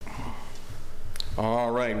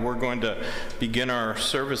All right, we're going to begin our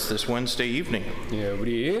service this Wednesday evening. 예,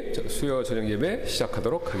 우리 수요 저녁 예배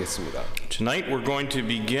시작하도록 하겠습니다. Tonight we're going to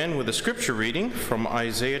begin with a scripture reading from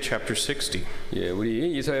Isaiah chapter 60. 예,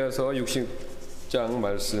 우리 이사야서 60장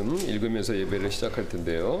말씀 읽으면서 예배를 시작할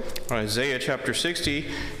텐데요. Isaiah chapter 60,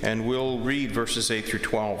 and we'll read verses 8 through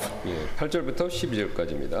 12. 예, 8절부터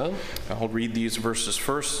 12절까지입니다. I'll read these verses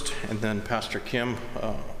first, and then Pastor Kim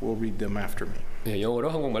will read them after me. 예, 영어로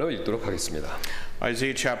한국말로 읽도록 하겠습니다.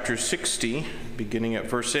 Isaiah chapter 60, beginning at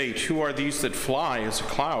verse 8. Who are these that fly as a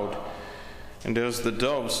cloud, and as the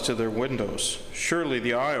doves to their windows? Surely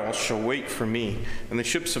the isles shall wait for me, and the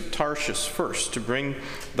ships of Tarshish first, to bring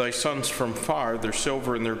thy sons from far, their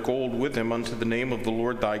silver and their gold with them, unto the name of the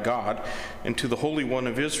Lord thy God, and to the Holy One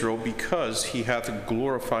of Israel, because he hath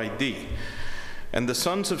glorified thee. And the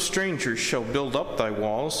sons of strangers shall build up thy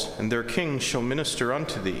walls, and their kings shall minister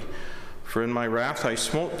unto thee. For in my wrath I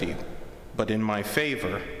smote thee, but in my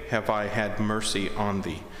favor have I had mercy on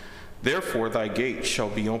thee. Therefore thy gates shall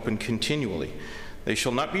be open continually. They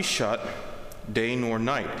shall not be shut day nor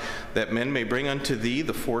night, that men may bring unto thee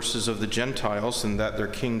the forces of the Gentiles, and that their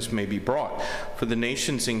kings may be brought. For the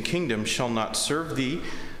nations and kingdoms shall not serve thee,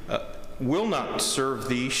 will not serve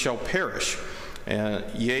thee, shall perish.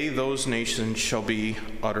 Yea, those nations shall be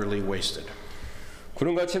utterly wasted.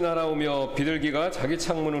 구름같이 날아오며 비둘기가 자기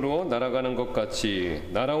창문으로 날아가는 것 같이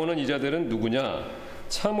날아오는 이자들은 누구냐?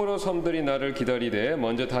 참으로 섬들이 나를 기다리되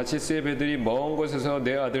먼저 다시스의 배들이 먼 곳에서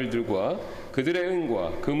내 아들들과 그들의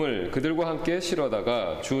은과 금을 그들과 함께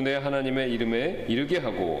실어다가 주 내 하나님의 이름에 이르게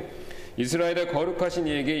하고 이스라엘의 거룩하신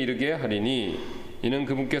이에게 이르게 하리니 이는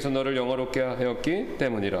그분께서 너를 영화롭게 하였기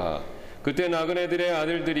때문이라. 그때 나그네들의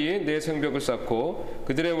아들들이 내 성벽을 쌓고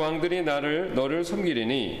그들의 왕들이 너를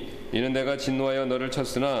섬기리니 이는 내가 진노하여 너를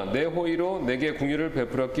쳤으나 내 호의로 내게 궁유를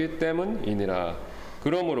베풀었기 때문이니라.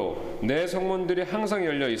 그러므로 내 성문들이 항상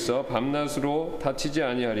열려 있어 밤낮으로 닫히지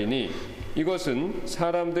아니하리니 이것은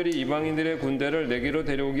사람들이 이방인들의 군대를 내게로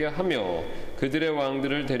데려오게 하며 그들의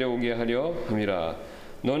왕들을 데려오게 하려 함이라.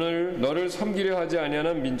 너를 섬기려 하지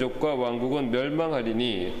아니하는 민족과 왕국은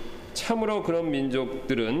멸망하리니 참으로 그런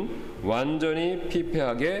민족들은 완전히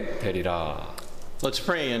피폐하게 되리라. Let's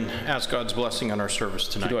pray and ask God's blessing on our service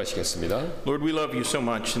tonight. 기도하시겠습니다. Lord, we love you so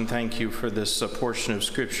much and thank you for this portion of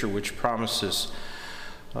Scripture which promises,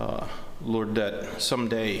 Lord, that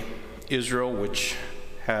someday Israel, which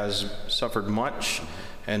has suffered much,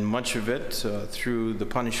 and much of it through the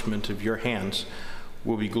punishment of your hands,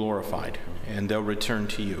 will be glorified, and they'll return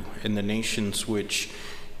to you. And the nations which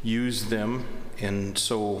use them in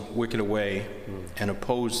so wicked a way and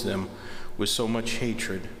oppose them with so much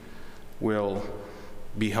hatred will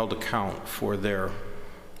be held account for their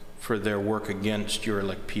work against your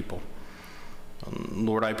elect people.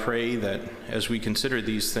 Lord, I pray that as we consider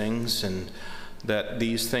these things, and that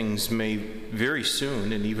these things may very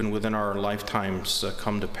soon and even within our lifetimes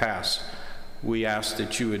come to pass, we ask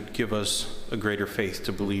that you would give us a greater faith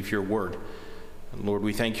to believe your word. And Lord,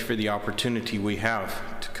 we thank you for the opportunity we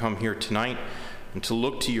have to come here tonight and to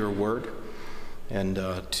look to your word and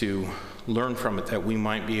to learn from it, that we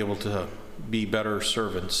might be able to be better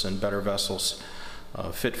servants and better vessels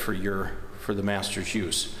fit for the Master's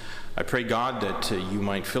use. I pray, God, that you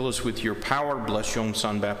might fill us with your power. Bless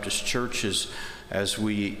Yongsan Baptist Church as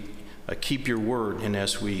we keep your word and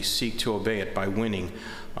as we seek to obey it by winning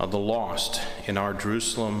the lost in our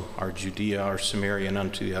Jerusalem, our Judea, our Samaria, and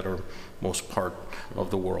unto the uttermost part of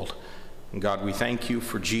the world. And God, we thank you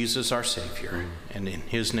for Jesus, our Savior, and in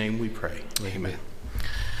his name we pray. Amen.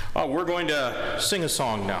 We're going to sing a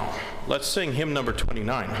song now. Let's sing hymn number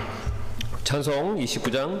 29. 찬송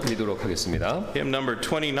 29장 드리도록 하겠습니다. Hymn number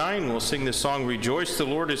 29, we'll sing this song, Rejoice, the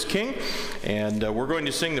Lord is King. And we're going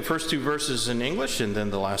to sing the first two verses in English and then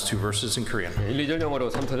the last two verses in Korean. 1, 2절 영어로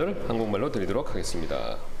 3, 4절 한국말로 드리도록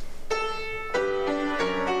하겠습니다.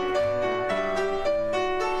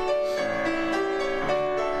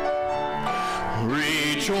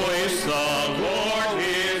 Rejoice, the Lord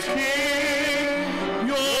is King,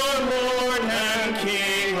 your Lord and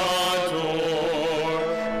King adore.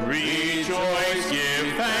 Rejoice,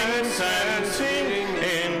 give thanks and sing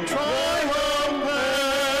in triumph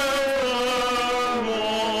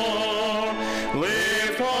evermore.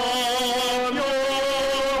 Lift up your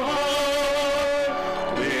heart,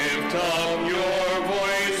 lift up your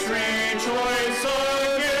voice, rejoice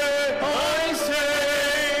again, I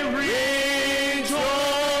say, rejoice.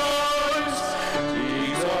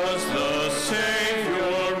 Jesus the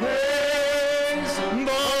Savior reigns,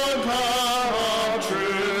 the God of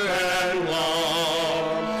truth and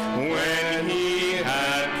love. When he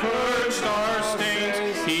had purged our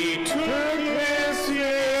stains, he took his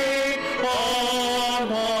seat on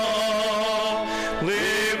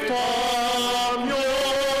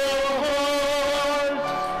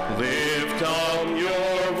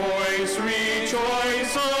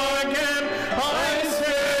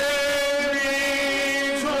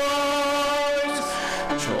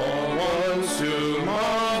저 원수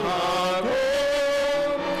망하고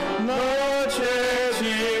나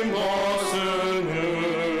죄진 벗은 후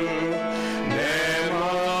내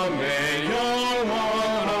맘에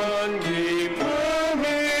영원한 기쁨이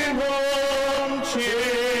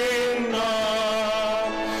넘친다.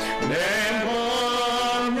 내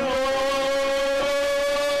맘여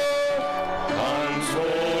한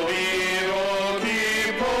소리로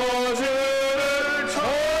기뻐주를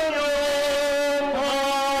찬양하라.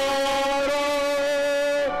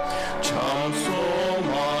 참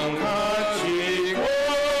소망 가지고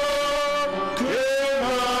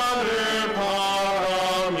그날을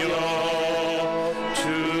바라며 주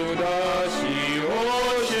다시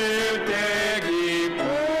오실 때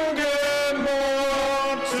기쁘게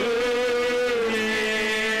멋지리.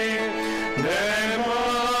 내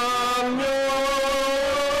맘여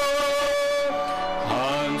한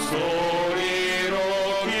소리로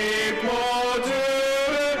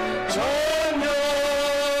기뻐주를 찬양하라.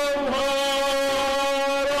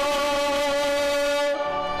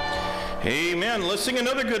 Amen. Let's sing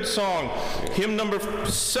another good song. Hymn number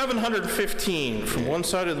 715 from one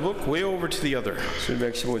side of the book way over to the other.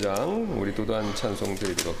 715장 우리 또한 찬송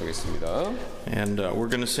드리도록 하겠습니다. And we're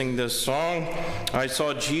going to sing this song, I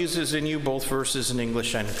Saw Jesus in You, both verses in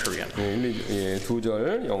English and Korean. 두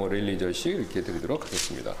절 영어로 1, 2절씩 이렇게 드리도록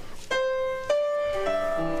하겠습니다.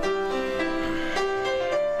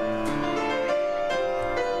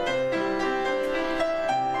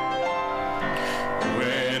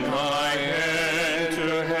 When I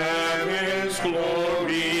enter heaven's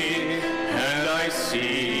glory and I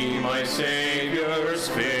see my Savior's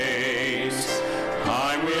face,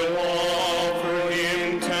 I will offer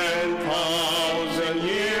Him 10,000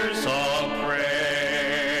 years of praise.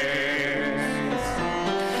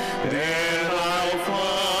 Then I'll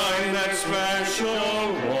find that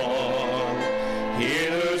special one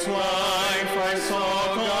in whose life I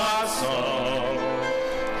saw God's Son.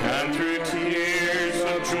 And through tears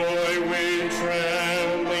of joy with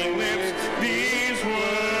trembling lips, these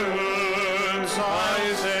words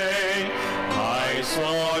I say, I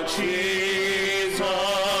saw Jesus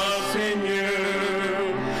in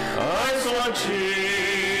you. I saw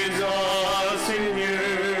Jesus in you.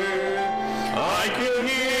 I could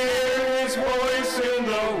hear His voice in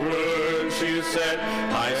the words you said,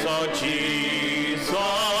 I saw Jesus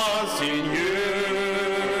in you.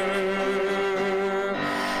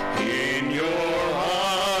 In your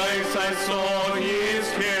eyes I saw His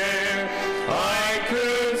care. I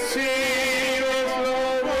could see His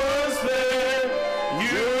love was there.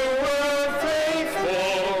 You were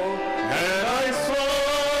faithful, and I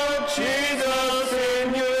saw Jesus in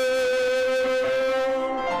you.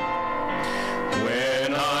 When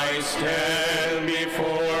I stand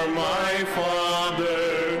before my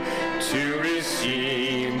Father to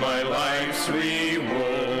receive my life's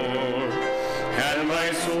reward, and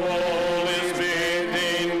my soul is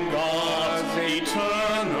within God's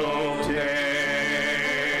eternal day.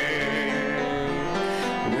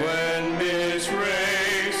 When this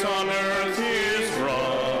race on earth is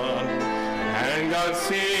run, and God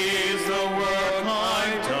sees the work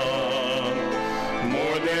I've done,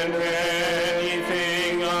 more than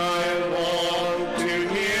anything I long to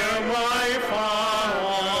hear my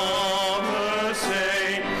Father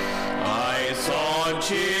say, I saw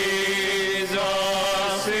Jesus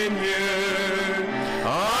in you.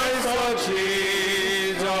 I saw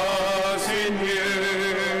Jesus in you.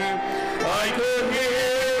 I could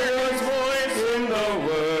hear His voice in the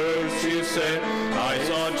words you said. I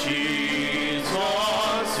saw Jesus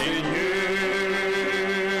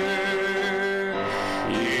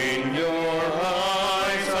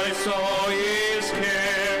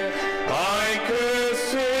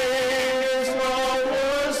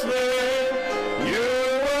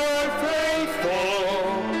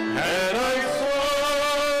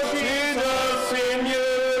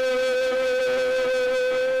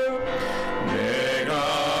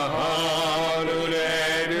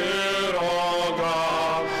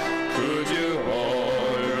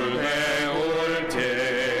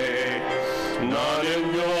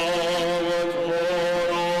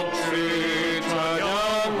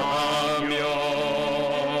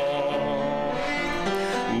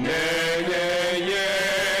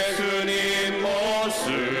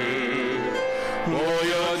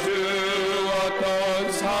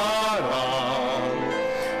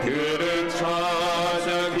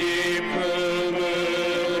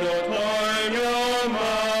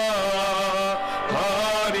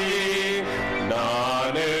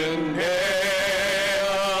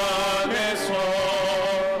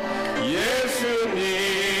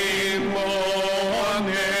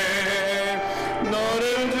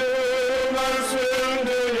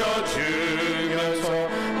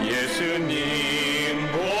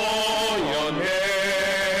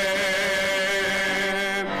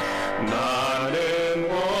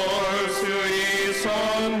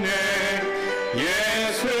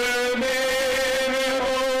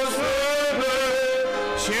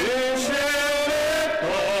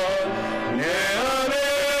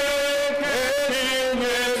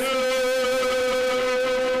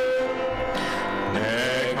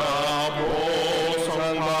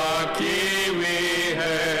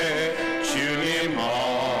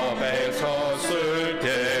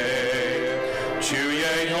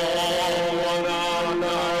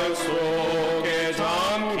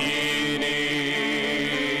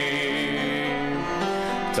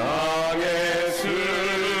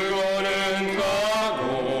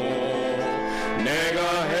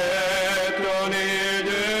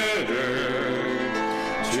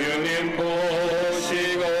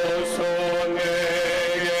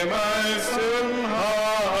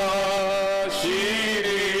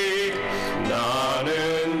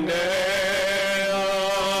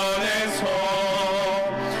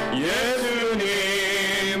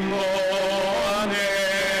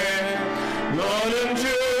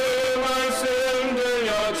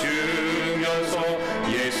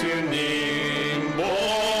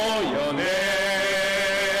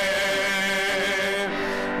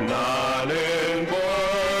나는 볼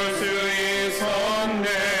수 있었네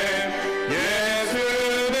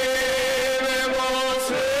예수님의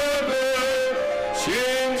모습을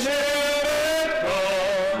진실했던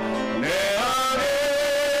내 안에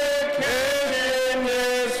계신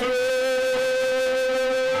예수.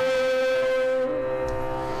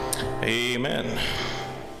 Amen.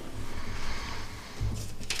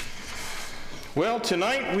 Well,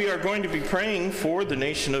 tonight we are going to be praying for the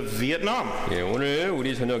nation of Vietnam. 예, 오늘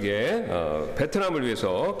우리 저녁에 베트남을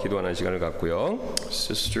위해서 기도하는 시간을 갖고요.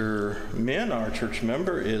 Sister Min, our church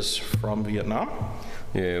member, is from Vietnam.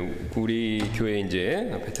 예, 우리 교회 이제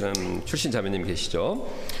베트남 출신 자매님 계시죠.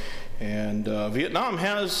 And Vietnam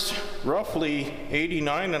has roughly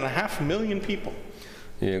 89.5 million people.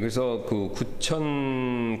 예, 그래서 그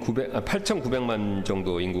 8,900만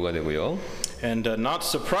정도 인구가 되고요. And not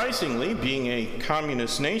surprisingly, being a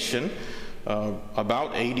communist nation,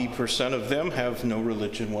 about 80% of them have no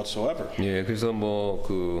religion whatsoever. 예, 그래서 뭐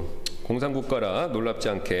그 공산국가라 놀랍지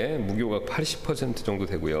않게 무교가 80% 정도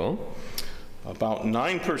되고요. About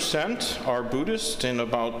 9% are Buddhist and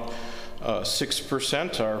about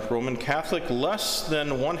 6% are Roman Catholic. Less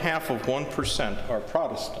than 1/2 of 1% are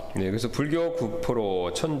Protestant. 네, 그래서 불교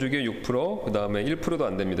 9%, 천주교 6%, 그다음에 1%도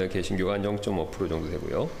안 됩니다. 개신교가 한 0.5% 정도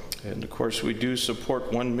되고요. And of course, we do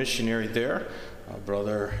support one missionary there,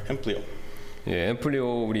 Brother Emplio. 예,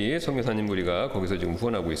 엠플리오 우리 선교사님 우리가 거기서 지금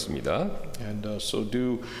후원하고 있습니다. And so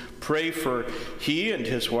do pray for he and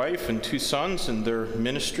his wife and 2 sons and their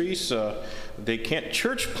ministries. They can't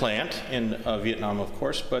church plant in Vietnam, of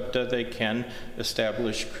course, but they can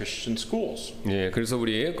establish Christian schools. 예, 그래서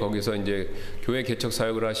우리 거기서 이제 교회 개척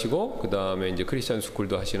사역을 하시고 그 다음에 이제 크리스천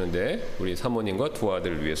스쿨도 하시는데 우리 사모님과 두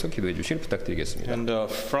아들을 위해서 기도해 주시길 부탁드리겠습니다. And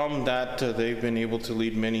from that, they've been able to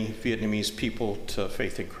lead many Vietnamese people to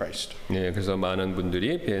faith in Christ. 예, 그래서 많은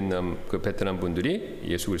분들이 베트남 분들이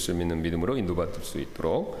예수 그리스도를 믿는 믿음으로 인도받을 수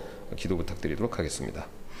있도록 기도 부탁드리도록 하겠습니다.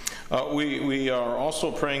 We are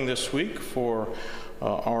also praying this week for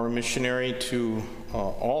our missionary to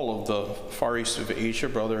all of the Far East of Asia,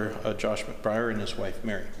 Brother Josh McBriar and his wife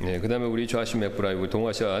Mary. 네, 그다음에 우리 조아심 맥브라이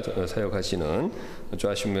동아시아 사역하시는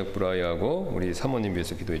조아심 맥브라이하고 우리 사모님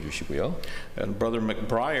위해서 기도해 주시고요. And Brother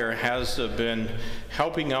McBriar has been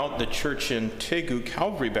helping out the church in Daegu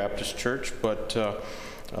Calvary Baptist Church, but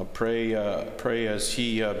pray as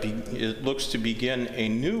he looks to begin a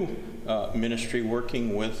new ministry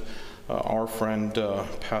working with our friend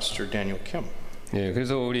Pastor Daniel Kim. 예,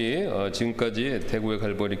 그래서 우리 지금까지 대구의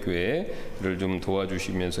갈보리 교회를 좀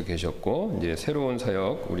도와주시면서 계셨고 이제 새로운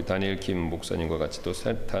사역 우리 다니엘 김 목사님과 같이 또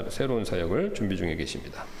새로운 사역을 준비 중에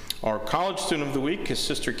계십니다. Our college student of the week is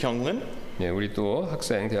Sister Kyung-lin. 네, 우리 또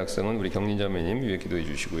대학생은 우리 경린자매님 위해 기도해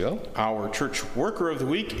주시고요. Our church worker of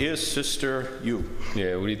the week is Sister Yu.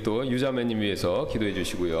 예, 우리 또 유자매님 위해서 기도해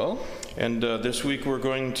주시고요. And this week we're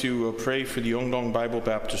going to pray for the Yongdong Bible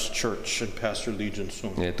Baptist Church and Pastor Lee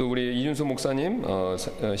Jun-sung. 네, 또 우리 이준수 목사님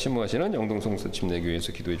신무하시는 영동성서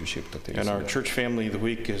침례교회에서 기도해 주시기 부탁드리겠습니다. And our church family of the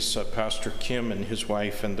week is Pastor Kim and his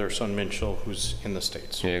wife and their son Minchul, who's in the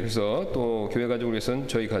States. 예, 그래서 또 교회 가족을 위해서는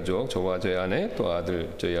저희 가족, 저와 저희 아내, 또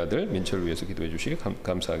저희 아들 민철을 위해서 기도해 주시기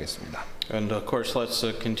감사하겠습니다. And of course, let's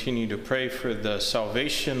continue to pray for the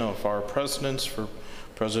salvation of our presidents, for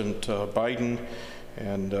President Biden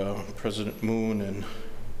and President Moon and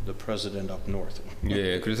the president up north.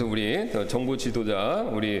 예, 그래서 우리 정부 지도자,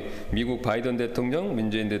 우리 미국 바이든 대통령,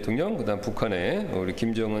 문재인 대통령, 그다음 북한의 우리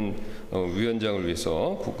김정은 위원장을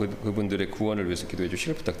위해서 그분들의 구원을 위해서 기도해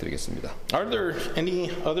주시길 부탁드리겠습니다. Are there any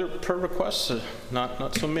other prayer requests?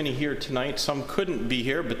 Not so many here tonight. Some couldn't be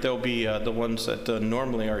here, but they'll be the ones that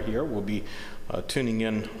normally are here will be tuning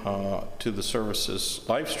in to the services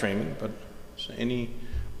live streaming. But any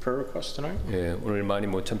prayer requests tonight? 예, 오늘 많이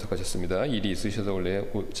못 참석하셨습니다. 일이 있으셔서 원래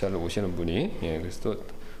잘 오시는 분이 예, 그래서 또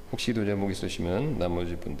혹시 기도 제목 있으시면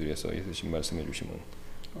나머지 분들에서 있으신 말씀해 주시면.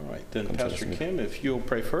 All right, then Pastor Kim, if you'll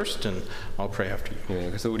pray first, and I'll pray after you. 예,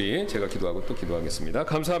 그래서 제가 기도하고 또 기도하겠습니다.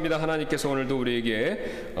 감사합니다. 하나님께서 오늘도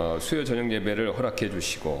우리에게 수요 저녁 예배를 허락해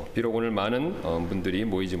주시고 비록 오늘 많은 분들이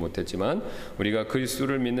모이지 못했지만 우리가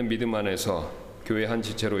그리스도를 믿는 믿음 안에서 교회 한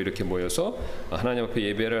지체로 이렇게 모여서 하나님 앞에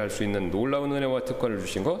예배를 할 수 있는 놀라운 은혜와 특권을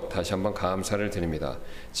주신 것 다시 한번 감사를 드립니다.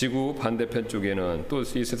 지구 반대편 쪽에는 또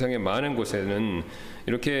이 세상의 많은 곳에는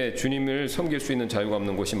이렇게 주님을 섬길 수 있는 자유가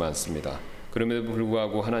없는 곳이 많습니다. 그럼에도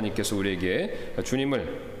불구하고 하나님께서 우리에게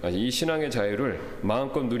주님을 이 신앙의 자유를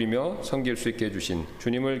마음껏 누리며 섬길 수 있게 해주신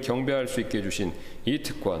주님을 경배할 수 있게 해주신 이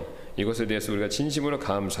특권 이것에 대해서 우리가 진심으로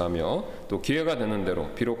감사하며 또 기회가 되는 대로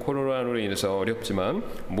비록 코로나로 인해서 어렵지만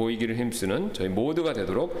모이기를 힘쓰는 저희 모두가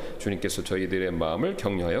되도록 주님께서 저희들의 마음을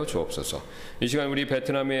격려하여 주옵소서. 이 시간 우리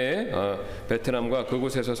베트남과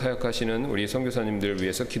그곳에서 사역하시는 우리 선교사님들을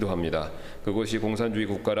위해서 기도합니다. 그곳이 공산주의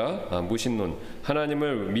국가라 무신론,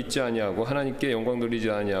 하나님을 믿지 아니하고 하나님께 영광 돌리지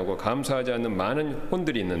아니하고 감사하지 않는 많은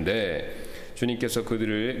혼들이 있는데 주님께서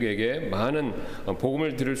그들에게 많은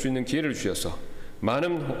복음을 들을 수 있는 기회를 주셔서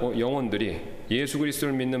많은 영혼들이 예수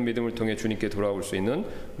그리스도를 믿는 믿음을 통해 주님께 돌아올 수 있는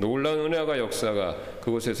놀라운 은혜와 역사가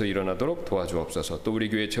그곳에서 일어나도록 도와주옵소서. 또 우리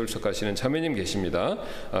교회에 출석하시는 자매님 계십니다.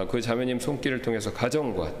 그 자매님 손길을 통해서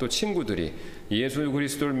가정과 또 친구들이 예수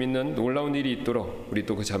그리스도를 믿는 놀라운 일이 있도록 우리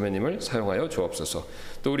또 그 자매님을 사용하여 주옵소서.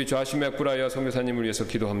 또 우리 좌시맥 브라이어 선교사님을 위해서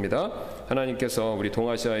기도합니다. 하나님께서 우리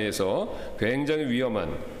동아시아에서 굉장히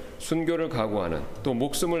위험한 순교를 각오하는 또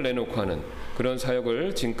목숨을 내놓고 하는 그런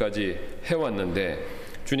사역을 지금까지 해왔는데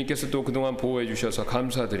주님께서 또 그동안 보호해 주셔서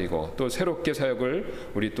감사드리고 또 새롭게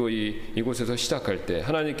사역을 우리 또 이곳에서 시작할 때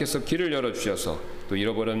하나님께서 길을 열어주셔서 또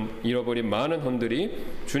잃어버린 많은 혼들이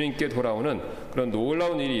주님께 돌아오는 그런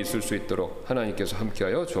놀라운 일이 있을 수 있도록 하나님께서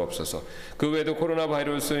함께하여 주옵소서. 그 외에도 코로나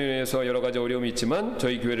바이러스로 인해서 여러 가지 어려움이 있지만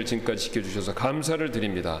저희 교회를 지금까지 지켜주셔서 감사를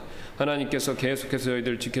드립니다. 하나님께서 계속해서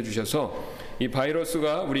저희들을 지켜주셔서 이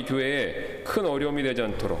바이러스가 우리 교회에 큰 어려움이 되지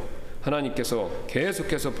않도록 하나님께서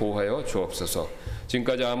계속해서 보호하여 주옵소서.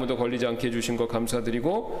 지금까지 아무도 걸리지 않게 해주신 것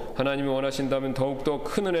감사드리고 하나님이 원하신다면 더욱더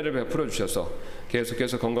큰 은혜를 베풀어 주셔서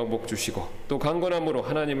계속해서 건강복 주시고 또 강건함으로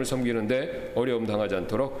하나님을 섬기는데 어려움 당하지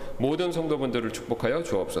않도록 모든 성도분들을 축복하여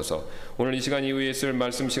주옵소서. 오늘 이 시간 이후에 있을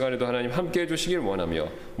말씀 시간에도 하나님 함께해 주시길 원하며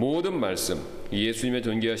모든 말씀 예수님의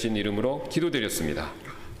존귀하신 이름으로 기도드렸습니다.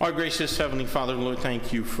 Our gracious Heavenly Father, Lord,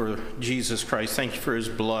 thank you for Jesus Christ. Thank you for His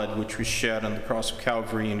blood, which was shed on the cross of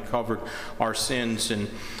Calvary and covered our sins. And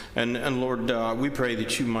Lord, we pray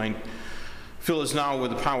that you might fill us now with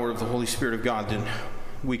the power of the Holy Spirit of God, that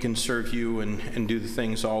we can serve you and do the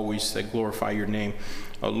things always that glorify your name.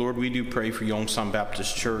 Lord, we do pray for Yongsan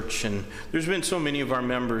Baptist Church, and there's been so many of our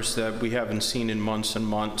members that we haven't seen in months and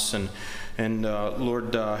months, and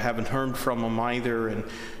Lord, haven't heard from them either,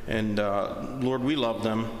 and Lord, we love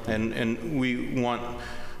them, and we want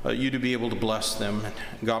you to be able to bless them.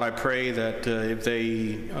 God, I pray that if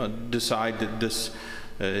they decide that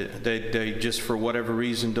they just for whatever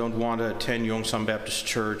reason don't want to attend Yongsan Baptist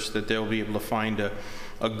Church, that they'll be able to find a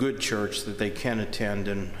good church that they can attend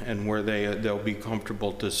and where they'll be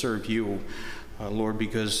comfortable to serve you, Lord,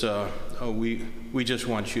 because we just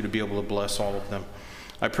want you to be able to bless all of them.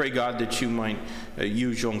 I pray, God, that you might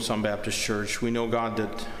use Yongsan Baptist Church. We know, God,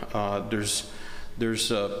 that there's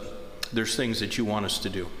things that you want us to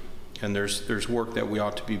do, and there's work that we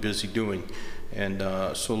ought to be busy doing. And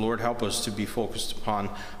so, Lord, help us to be focused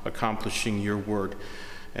upon accomplishing your word.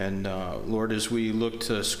 And Lord, as we look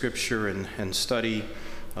to Scripture and study,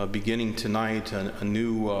 beginning tonight, a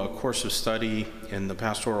new course of study in the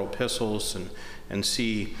pastoral epistles and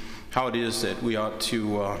see how it is that we ought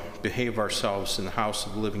to behave ourselves in the house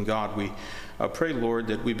of the living God, we pray, Lord,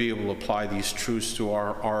 that we be able to apply these truths to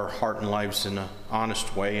our heart and lives in an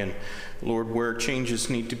honest way. And Lord, where changes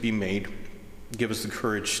need to be made, give us the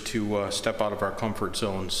courage to step out of our comfort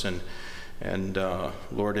zones and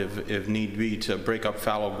Lord, if need be, to break up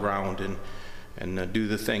fallow ground and do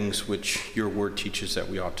the things which your word teaches that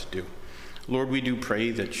we ought to do. Lord, we do pray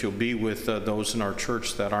that you'll be with those in our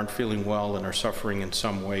church that aren't feeling well and are suffering in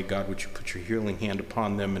some way. God, would you put your healing hand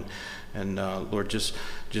upon them and Lord, just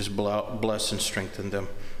bless and strengthen them.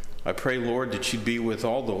 I pray, Lord, that you'd be with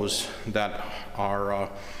all those that are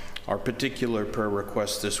our particular prayer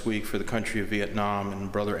request this week for the country of Vietnam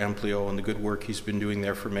and Brother Amplio and the good work he's been doing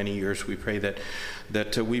there for many years. We pray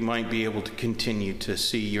that we might be able to continue to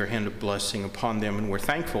see your hand of blessing upon them. And we're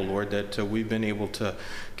thankful, Lord, that we've been able to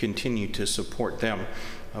continue to support them.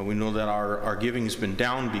 We know that our giving has been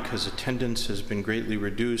down because attendance has been greatly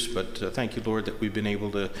reduced, but thank you, Lord, that we've been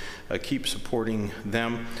able to keep supporting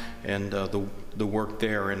them and the work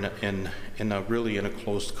there really in a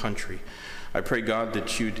closed country. I pray, God,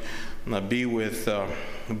 that you'd be with the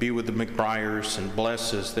McBriars and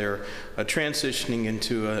bless as they're transitioning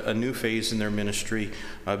into a new phase in their ministry,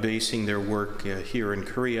 basing their work here in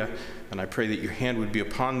Korea. And I pray that your hand would be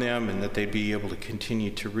upon them and that they'd be able to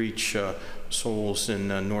continue to reach souls in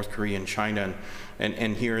North Korea and China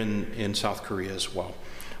and here in South Korea as well.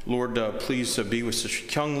 Lord, please be with Sister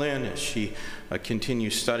Kyung Lin as she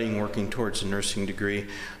continues studying, working towards a nursing degree.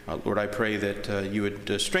 Lord, I pray that you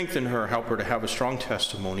would strengthen her, help her to have a strong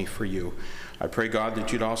testimony for you. I pray, God,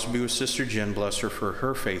 that you'd also be with Sister Jen, bless her for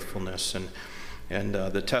her faithfulness and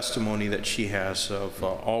the testimony that she has of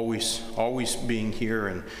always being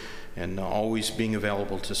here and always being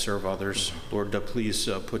available to serve others. Lord, please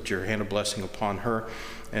put your hand of blessing upon her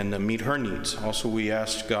and meet her needs. Also, we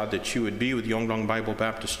ask, God, that you would be with Yongdong Bible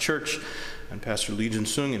Baptist Church and Pastor Lee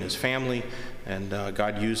Jin-sung and his family, and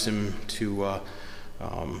God, use him to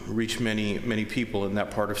reach many people in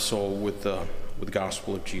that part of Seoul with the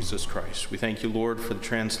gospel of Jesus Christ. We thank you, Lord, for the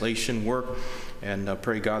translation work, and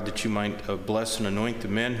pray, God, that you might bless and anoint the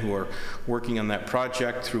men who are working on that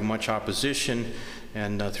project through much opposition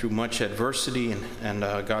and through much adversity. And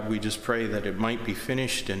God, we just pray that it might be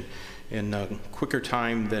finished in a quicker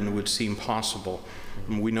time than would seem possible.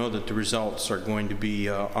 And we know that the results are going to be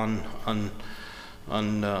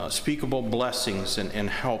unspeakable blessings and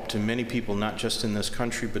help to many people, not just in this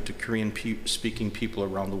country, but to Korean-speaking people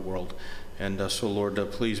around the world. And so, Lord,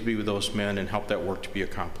 please be with those men and help that work to be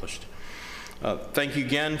accomplished. Thank you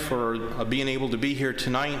again for being able to be here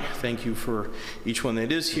tonight. Thank you for each one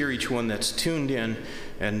that is here, each one that's tuned in.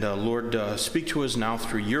 And Lord, speak to us now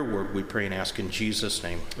through your word, we pray and ask in Jesus'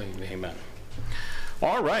 name. Amen.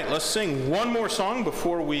 All right, let's sing one more song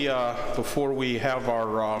before we have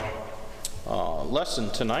our lesson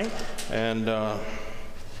tonight. And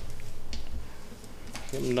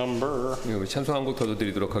hymn number. 우리 찬송 한 곡 더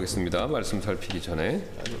드리도록 하겠습니다. 말씀 살피기 전에.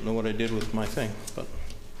 I don't know what I did with my thing, but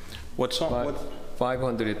what song?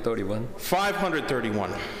 531.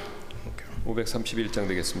 531. 531장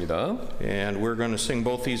되겠습니다. And we're going to sing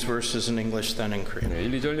both these verses in English, then in Korean. 네,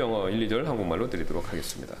 1, 2절 영어, 1, 2절 한국말로 드리도록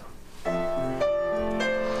하겠습니다.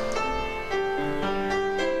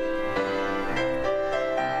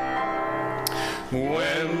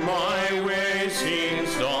 When my way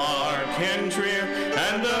seems dark and drear,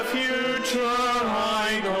 and the future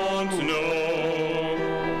I don't know,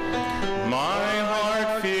 my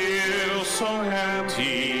heart feels so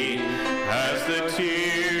empty as the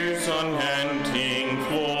tears unending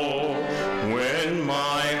flow. When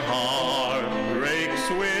my heart breaks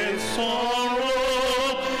with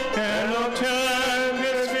sorrow and a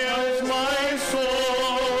tempest fills my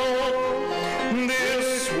soul,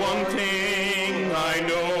 this one thing I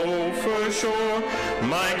know for sure,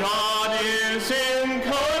 my God is in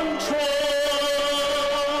control.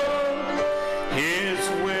 His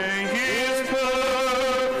way is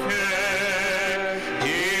perfect.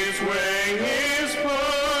 His way is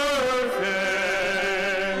perfect.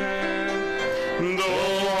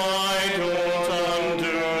 Though I don't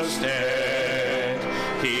understand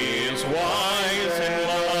His wise and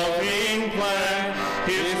loving plan,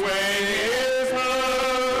 His way is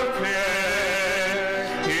perfect.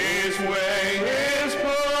 His way is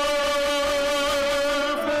perfect.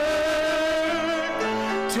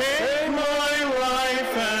 Take my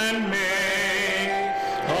life and make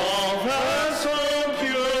all vessel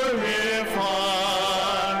purified.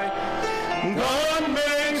 God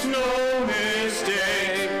makes no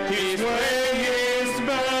mistake. His way is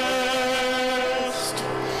best.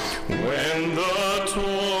 When the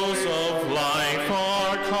tools of life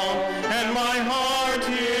are calm and my heart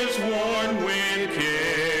is worn with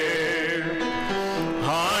care,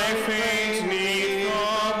 I faint 'neath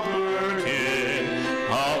the burden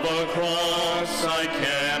of a cross I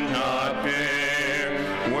cannot bear.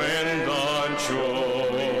 When the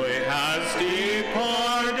joy has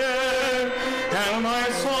departed and my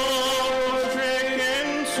sorrow-stricken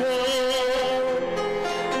soul,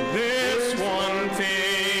 this one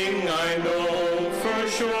thing I know for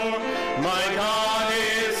sure, my God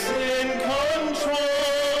is in control.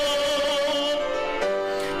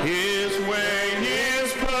 His way is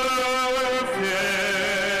perfect.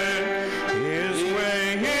 His way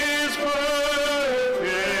is perfect.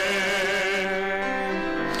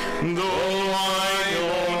 Though I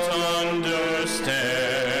don't understand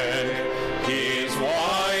His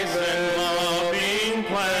wise and loving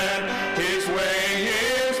plan, His way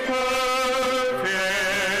is perfect.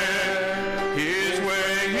 His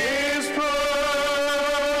way is perfect.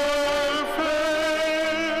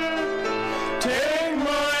 Take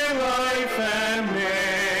my life and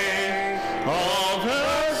make all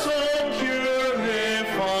vessel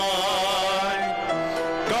purified.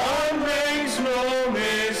 God makes no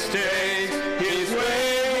mistakes. His way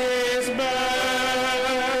is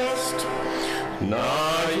best.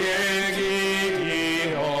 나의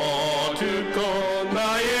길이 어둡고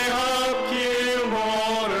나의 앞길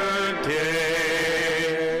모를 때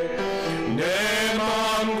내 맘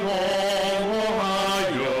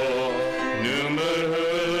공허하여 눈물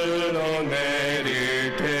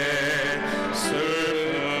흘러내릴 때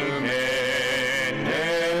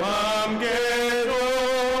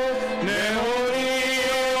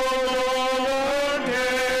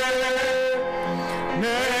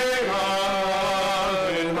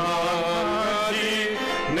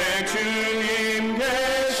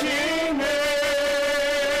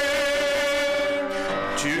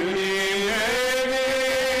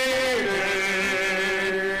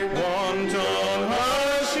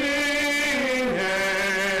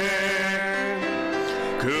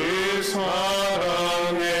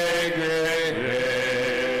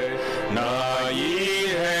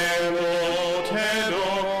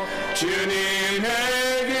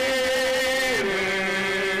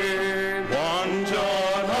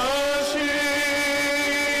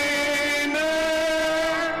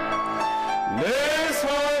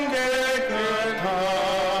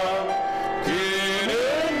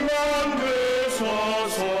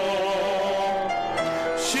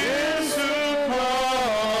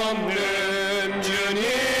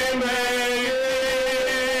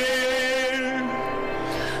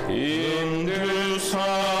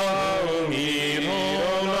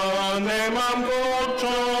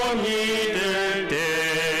걱정이 될 때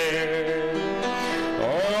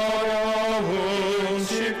어려운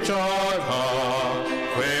십자가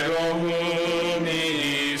괴로움이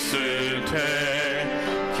있을 때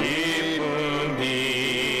기쁨이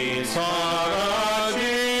사라지고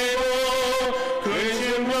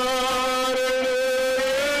근심만을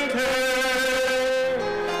느낄 때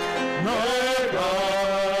너의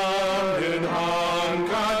가는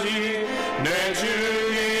한까지 내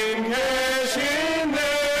주님 계신데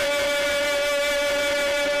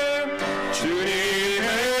주님의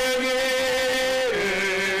길을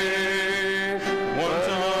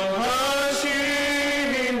원정하시네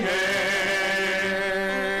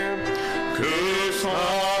그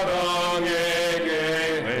사랑에게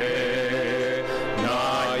나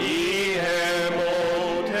이해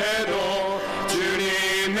못해도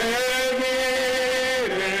주님의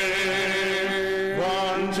길을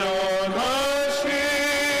완전하시네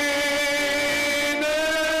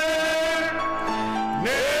내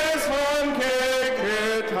삶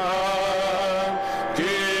깨끗한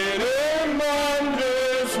길을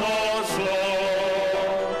만드소서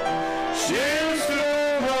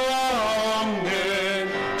실수가 없는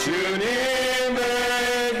주님의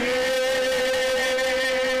길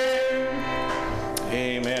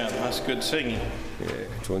Amen. That's good singing. 예,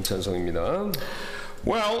 좋은 찬송입니다.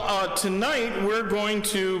 Well, tonight we're going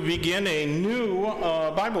to begin a new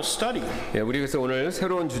Bible study. 예, 우리 그래서 오늘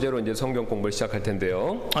새로운 주제로 이제 성경 공부를 시작할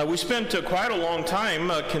텐데요. We spent quite a long time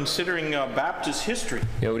considering Baptist history.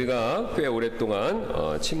 예, 우리가 꽤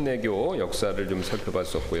오랫동안 침례교 역사를 좀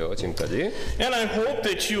살펴봤었고요, 지금까지. And I hope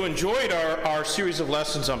that you enjoyed our series of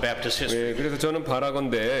lessons on Baptist history. 예, 그래서 저는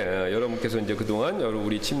바라건대 여러분께서 이제 그동안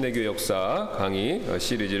우리 침례교 역사 강의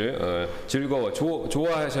시리즈를 즐거워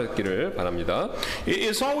좋아하셨기를 바랍니다.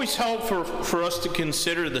 It's always helpful for us to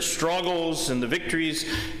consider the struggles and the victories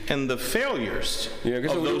and the failures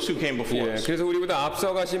of those who came before us. 그래서 우리보다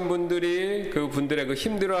앞서가신 분들이 그 분들의 그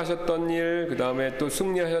힘들어하셨던 일, 그 다음에 또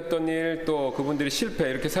승리하셨던 일, 또 그분들의 실패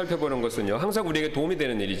이렇게 살펴보는 것은요 항상 우리에게 도움이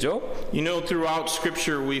되는 일이죠. You know, throughout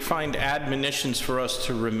Scripture we find admonitions for us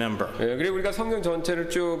to remember. 예, 그리고 우리가 성경 전체를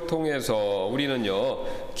쭉 통해서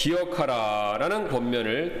우리는요 기억하라라는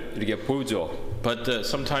권면을 이렇게 보죠. But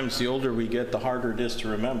sometimes the older we get, the harder it is to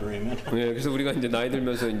remember. Amen. 예, 그래서 우리가 이제 나이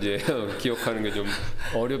들면서 이제 기억하는 게 좀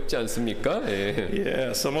어렵지 않습니까? 예. Yeah,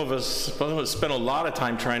 some of us spend a lot of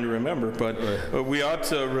time trying to remember, but we ought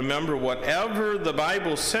to remember whatever the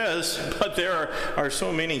Bible says. But there are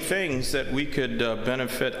so many things that we could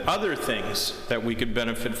benefit, other things that we could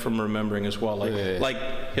benefit from remembering as well,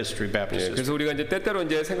 like history, Baptist history. 그래서 우리가 이제 때때로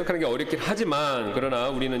이제 생각하는 게 어렵긴 하지만 그러나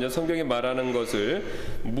우리는 이제 성경이 말하는 것을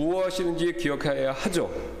무엇이든지 기억해야 하죠.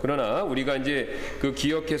 그러나 우리가 이제 그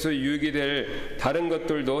기억해서 유익이 될 다른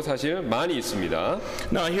것들도 사실 많이 있습니다.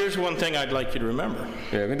 Now, here's one thing I'd like you to remember.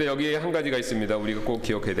 예, 근데 여기 한 가지가 있습니다. 우리가 꼭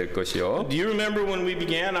기억해야 될 것이요. Do you remember when we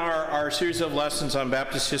began our series of lessons on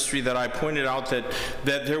Baptist history that I pointed out that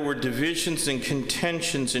there were divisions and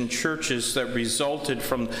contentions in churches that resulted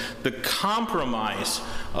from the compromise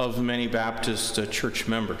of many Baptist church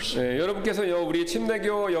members? 예, 여러분께서요 우리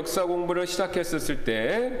침례교 역사 공부를 시작했었을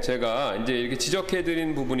때 제가 이제 이렇게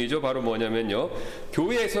지적해드린 부분이죠. 바로 뭐냐면요,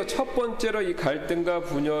 교회에서 첫 번째로 이 갈등과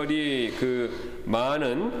분열이 그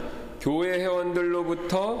많은 교회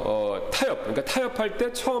회원들로부터 타협, 그러니까 타협할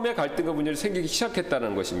때 처음에 갈등과 분열이 생기기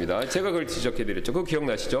시작했다는 것입니다. 제가 그걸 지적해드렸죠. 그거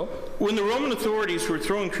기억나시죠? When the Roman authorities were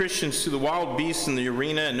throwing Christians to the wild beasts in the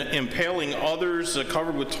arena and impaling others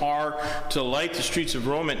covered with tar to light the streets of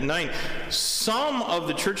Rome at night, some of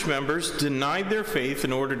the church members denied their faith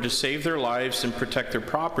in order to save their lives and protect their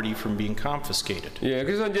property from being confiscated. 예,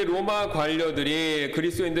 그래서 이제 로마 관료들이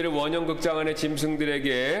그리스도인들을 원형극장 안에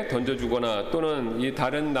짐승들에게 던져주거나 또는 이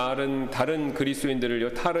다른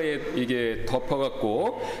그리스도인들을요 타르에 이게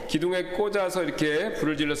덮어갖고 기둥에 꽂아서 이렇게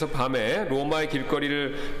불을 질러서 밤에 로마의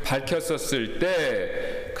길거리를 밝혔었을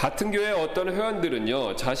때 같은 교회 어떤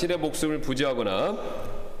회원들은요 자신의 목숨을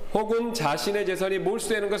부지하거나 혹은 자신의 재산이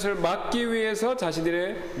몰수되는 것을 막기 위해서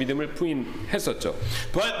자신들의 믿음을 부인했었죠.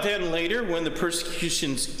 But then later, when the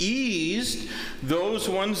persecutions eased,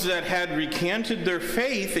 those ones that had recanted their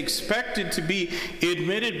faith expected to be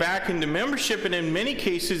admitted back into membership, and in many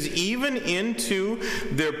cases, even into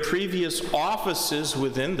their previous offices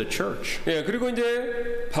within the church. 예, 그리고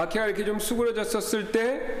이제 박해가 이렇게 좀 수그러졌었을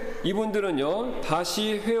때 이분들은요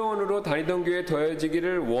다시 회원으로 다니던 교회에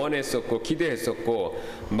더해지기를 원했었고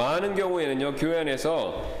기대했었고. 많은 경우에는요 교회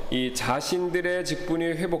안에서 이 자신들의 직분이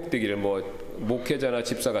회복되기를 목회자나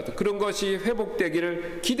집사 같은 그런 것이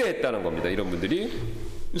회복되기를 기대했다는 겁니다. 이런 분들이.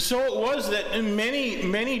 So it was that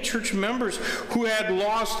many church members who had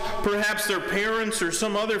lost perhaps their parents or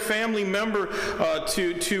some other family member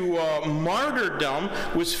to martyrdom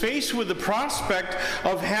was faced with the prospect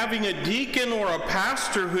of having a deacon or a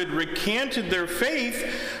pastor who had recanted their faith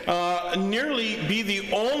nearly be the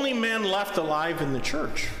only man left alive in the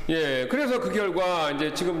church. 예, 그래서 그 결과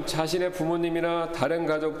이제 지금 자신의 부모님이나 다른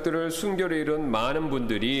가족들을 순교로 이룬 많은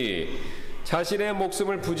분들이 자신의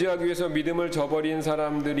목숨을 부지하기 위해서 믿음을 저버린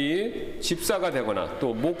사람들이 집사가 되거나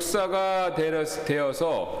또 목사가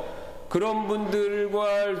되어서 그런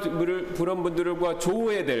분들과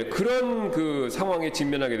조우해야 될 그런 그 상황에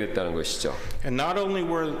직면하게 됐다는 것이죠. And not only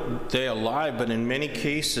were they alive, but in many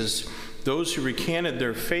cases, those who recanted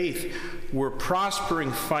their faith were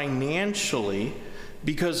prospering financially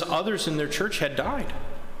because others in their church had died.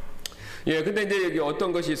 예, 근데 이제 여기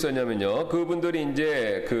어떤 것이 있었냐면요. 그분들이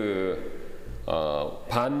이제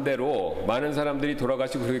반대로 많은 사람들이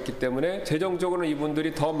돌아가시고 그랬기 때문에 재정적으로는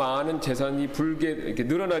이분들이 더 많은 재산이 이렇게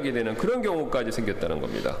늘어나게 되는 그런 경우까지 생겼다는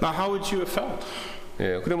겁니다. Now, how would you have felt?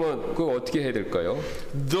 예, 그러면 그거 어떻게 해야 될까요?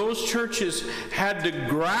 Those churches had to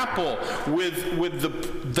grapple with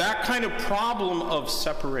that kind of problem of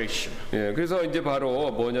separation. 예, 그래서 이제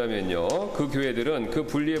바로 뭐냐면요. 그 교회들은 그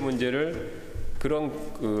분리의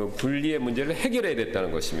문제를 해결해야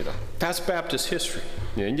됐다는 것입니다. That's Baptist history.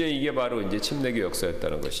 예, 이제 이게 바로 이제 침례교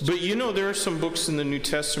역사였다는 것이죠. But you know there are some books in the New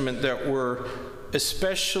Testament that were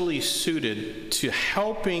especially suited to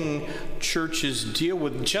helping churches deal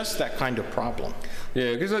with just that kind of problem.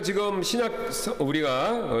 예, 그래서 지금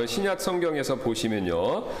우리가 신약 성경에서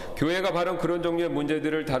보시면요, 교회가 바로 그런 종류의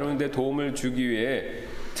문제들을 다루는데 도움을 주기 위해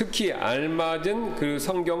특히 알맞은 그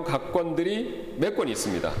성경 각권들이 몇 권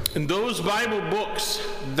있습니다. And those Bible books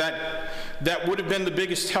that would have been the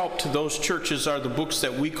biggest help to those churches are the books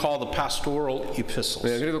that we call the pastoral epistles.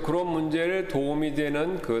 네, 그래서 그런 문제를 도움이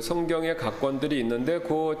되는 그 성경의 각권들이 있는데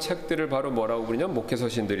그 책들을 바로 뭐라고 부르냐면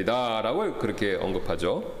목회서신들이다라고 그렇게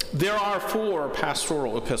언급하죠. There are 4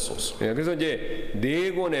 pastoral epistles. 네, 그래서 이제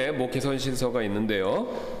 4권의 목회서신서가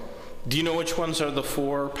있는데요. Do you know which ones are the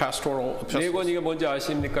 4 pastoral epistles? 4권 이게 뭔지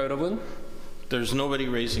아십니까, 여러분? There's nobody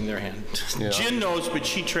raising their hand. Yeah. Jen knows, but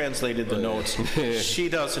she translated the notes. She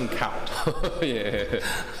doesn't count. 예,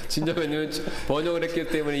 진짜면은 번역을 했기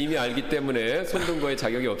때문에 이미 알기 때문에 손든 거에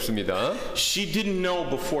자격이 없습니다. She didn't know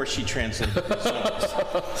before she translated these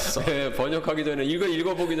notes. 예, 번역하기 전에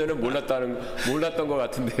읽어보기 전에 몰랐던 것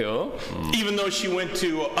같은데요. Even though she went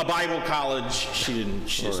to a Bible college, she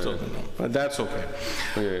still didn't know. But that's okay.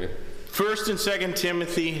 예. 1st and 2nd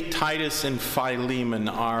Timothy, Titus, and Philemon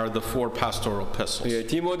are the 4 pastoral epistles. 예,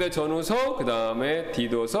 디모데 전후서, 그 다음에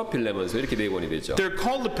디도서, 빌레몬서 이렇게 4권이 되죠. They're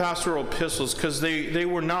called the pastoral epistles because they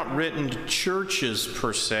were not written to churches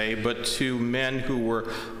per se, but to men who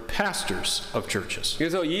were pastors of churches.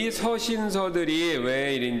 그래서 이 서신서들이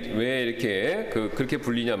왜 이렇게 그렇게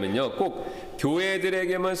불리냐면요, 꼭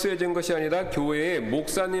교회들에게만 쓰여진 것이 아니라 교회의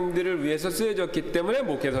목사님들을 위해서 쓰여졌기 때문에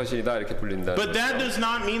목회서신이다 이렇게 불린다. But that does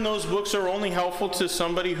not mean those books are only helpful to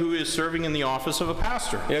somebody who is serving in the office of a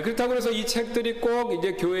pastor. 예, 그렇다고 해서 이 책들이 꼭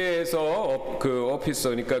이제 교회에서 오피서,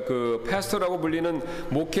 그러니까 그 패스터라고 불리는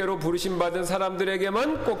목회로 부르심 받은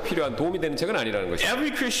사람들에게만 꼭 필요한 도움이 되는 책은 아니라는 것이죠.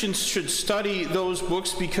 Every Christian should study those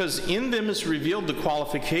books because in them is revealed the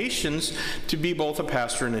qualifications to be both a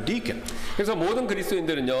pastor and a deacon. 그래서 모든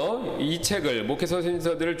그리스도인들은요, 이 책을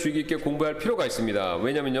목회서신서들을 주의 깊게 공부할 필요가 있습니다.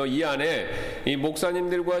 왜냐면요, 이 안에 이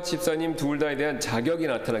목사님들과 집사님 둘 다에 대한 자격이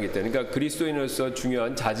나타나기 때문에, 그러니까 그리스도인으로서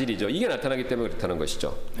중요한 자질이죠. 이게 나타나기 때문에 그렇다는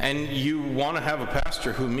것이죠. And you want to have a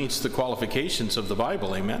pastor who meets the qualifications of the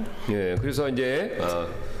Bible, amen? 예, 그래서 이제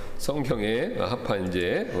성경에 합한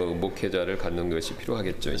이제 목회자를 갖는 것이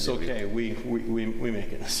필요하겠죠. It's okay. We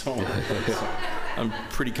make it. So I'm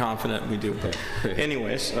pretty confident we do. But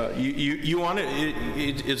anyways, you want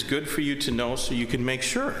it's good for you to know so you can make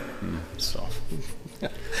sure. So.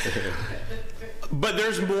 But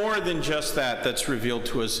there's more than just that's revealed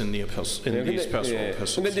to us in these pastoral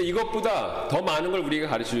epistles. 근데 이제 이것보다 더 많은 걸 우리가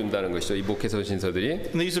가르쳐 준다는 것이죠. 이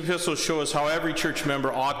목회서신서들이. And these epistles show us how every church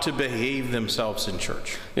member ought to behave themselves in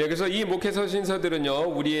church. 예, 그래서 이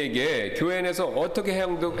목회서신서들은요, 우리에게 교회 내에서 어떻게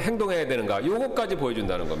행동해야 되는가, 요것까지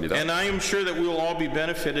보여준다는 겁니다. And I am sure that we will all be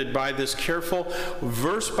benefited by this careful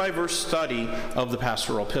verse by verse study of the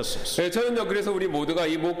pastoral epistles. 예, 저는요, 그래서 우리 모두가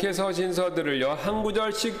이 목회서신서들을요, 한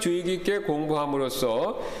구절씩 주의 깊게 공부함으로써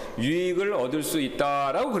유익을 얻을 수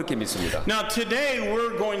있다라고 그렇게 믿습니다. Now today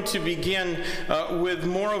we're going to begin with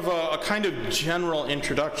more of a kind of general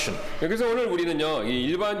introduction. 그래서 오늘 우리는요, 이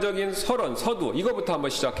일반적인 서론, 서두 이거부터 한번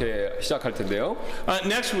시작할 텐데요.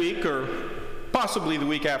 Next week or possibly the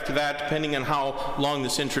week after that, depending on how long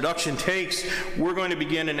this introduction takes, we're going to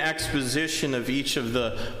begin an exposition of each of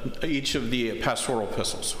the pastoral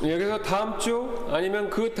epistles. 예, 그래서 다음 주 아니면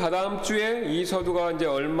그 다다음 주에 이 서두가 이제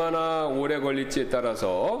얼마나 오래 걸릴지에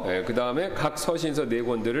따라서 그 다음에 각 서신서 네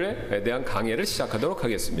권들에 대한 강해를 시작하도록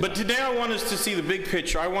하겠습니다. But today I want us to see the big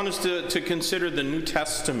picture. I want us to consider the New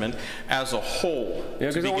Testament as a whole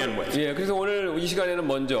to begin with. 그래서 오늘 이 시간에는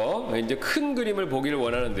먼저 이제 큰 그림을 보기를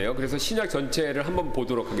원하는데요. 그래서 신약 전체를 한번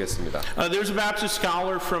보도록 하겠습니다. There's a Baptist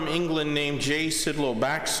scholar from England named J. Sidlow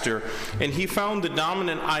Baxter, and he found the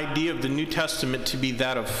dominant idea of the New Testament to be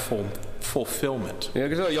that of fulfillment. 예,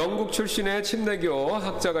 그래서 영국 출신의 침례교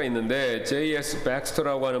학자가 있는데 J.S.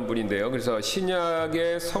 백스터라고 하는 분인데요. 그래서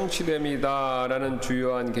신약의 성취됨이다라는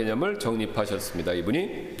주요한 개념을 정립하셨습니다.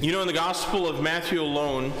 이분이 You know, in the Gospel of Matthew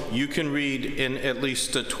alone, you can read in at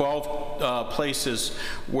least 12 places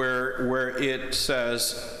where it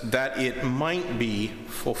says that it might be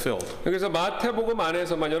fulfilled. 그래서 마태복음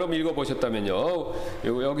안에서만 여러분 읽어보셨다면요,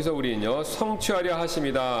 여기서 우리는요 성취하려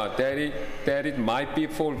하심이다, that it might be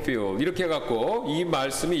fulfilled 이렇게 해갖고 이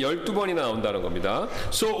말씀이 12번이나 나온다는 겁니다.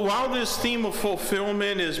 So while this theme of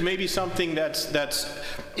fulfillment is maybe something that's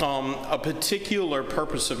a particular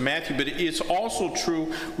purpose of Matthew, but it's also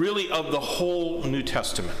true really of the whole New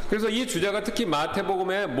Testament. 그래서 이 주제가 특히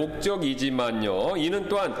마태복음의 목적이지만요, 이는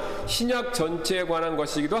또한 신약 전체에 관한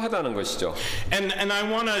것이기도 하다는 것이죠. And I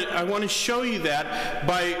want to show you that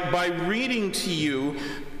by reading to you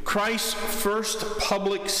Christ's first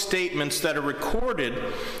public statements that are recorded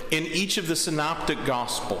in each of the synoptic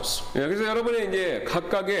gospels. 예, 그래서 여러분의 이제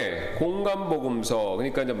각각의 공간 복음서,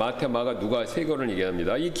 그러니까 이제 마태, 마가, 누가 세 권을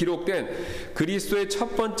얘기합니다. 이 기록된 그리스도의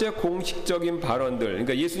첫 번째 공식적인 발언들,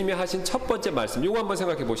 그러니까 예수님이 하신 첫 번째 말씀, 이거 한번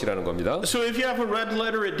생각해 보시라는 겁니다. So if you have a red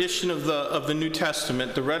letter edition of the New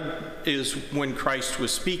Testament, the red is when Christ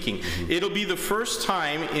was speaking. It'll be the first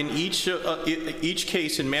time in each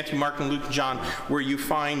case in Matthew, Mark, and Luke, and John where you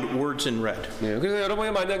find words in red. 예, 그래서 여러분이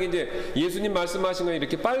만약에 이제 예수님 말씀하신 거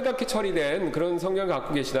이렇게 빨갛게 처리된 그런 성경을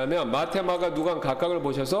갖고 계시다면 마태, 마가, 누가 각각을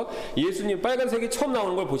보셔서 예수님 빨간색이 처음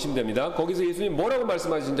나오는 걸 보시면 됩니다. 거기서 예수님 뭐라고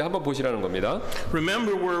말씀하시는지 한번 보시라는 겁니다.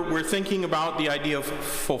 Remember, we're thinking about the idea of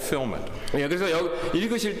fulfillment. 예, 그래서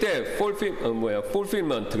읽으실 때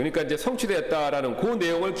fulfillment, 그러니까 이제 성취되었다라는 그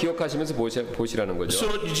내용을 기억하시면서 보시라는 거죠.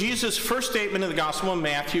 So Jesus' first statement in the Gospel of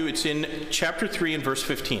Matthew, it's in chapter 3 and verse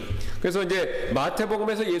 15. 그래서 이제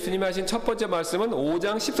마태복음에서 예수님이 하신 첫 번째 말씀은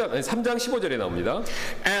 3장 15절에 나옵니다.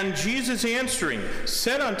 And Jesus answering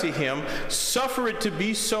said unto him, Suffer it to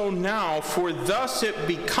be so now, for thus it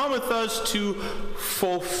becometh us to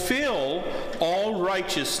fulfill all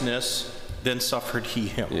righteousness. Then suffered he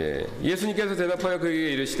him. 예, 예수님께서 대답하여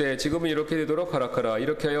그에게 이르시되 지금은 이렇게 되도록 하락하라.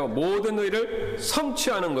 이렇게 하여 모든 의를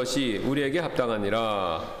성취하는 것이 우리에게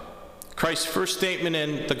합당하니라. Christ's first statement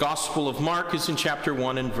in the Gospel of Mark is in chapter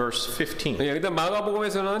 1 and verse 15. 예, 일단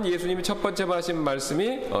마가복음에서는 예수님이 첫 번째 하신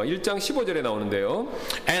말씀이 1장 15절에 나오는데요.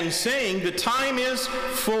 And saying, the time is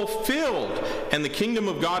fulfilled, and the kingdom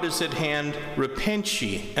of God is at hand. Repent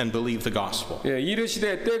ye and believe the gospel. 예,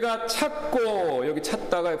 이르시되 때가 찼고, 여기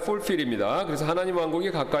찼다가 fulfill입니다. 그래서 하나님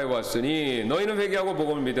왕국이 가까이 왔으니 너희는 회개하고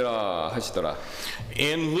복음을 믿으라 하시더라.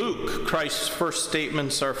 In Luke, Christ's first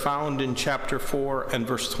statements are found in chapter 4 and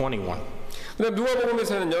verse 21. 그다음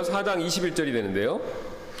누가복음에서는요 4장 21절이 되는데요.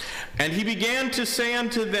 And he began to say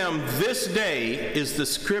unto them, This day is the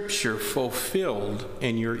scripture fulfilled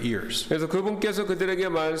in your ears. 그래서 그분께서 그들에게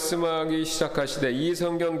말씀하기 시작하시되 이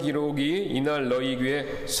성경 기록이 이날 너희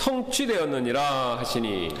귀에 성취되었느니라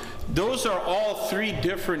하시니. Those are all three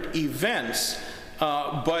different events,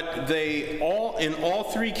 but in all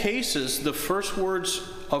three cases, the first words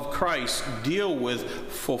of Christ deal with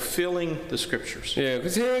fulfilling the scriptures. 예, 그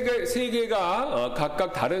세 개가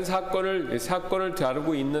각각 다른 사건을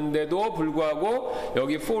다루고 있는데도 불구하고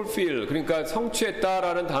여기 fulfill, 그러니까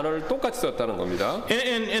성취했다라는 단어를 똑같이 썼다는 겁니다.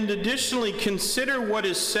 And additionally, consider what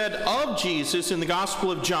is said of Jesus in the Gospel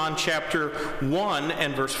of John, chapter 1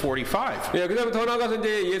 and verse 45. 예, 그다음에 더 나가서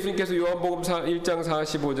이제 예수님께서 요한복음 1장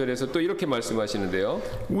 45절에서 또 이렇게 말씀하시는데요.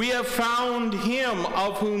 We have found him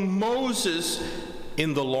of whom Moses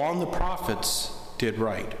in the law and the prophets did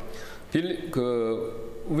right.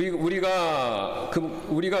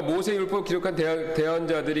 우리가 모세 율법 기록한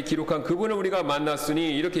대언자들이 기록한 그분을 우리가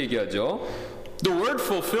만났으니 이렇게 얘기하죠. The word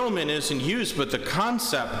fulfillment isn't used, but the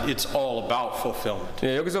concept, it's all about fulfillment.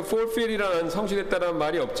 예, 여기서 fulfill이라는 성취됐다는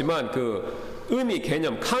말이 없지만 그 의미,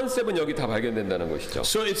 개념, 컨셉은 여기 다 발견된다는 것이죠.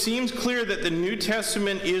 So it seems clear that the New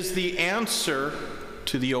Testament is the answer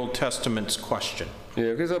to the Old Testament's question.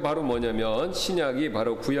 예, 그래서 바로 뭐냐면 신약이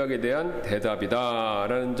바로 구약에 대한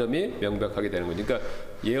대답이다라는 점이 명백하게 되는 거죠. 그러니까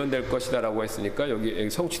예언될 것이다라고 했으니까 여기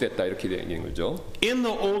성취됐다 이렇게 되는 거죠. In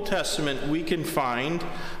the Old Testament, we can find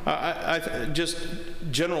just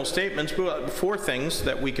general statements, but four things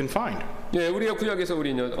that we can find. 예, 우리가 구약에서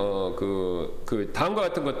우리는 그 다음과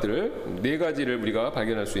같은 것들을 네 가지를 우리가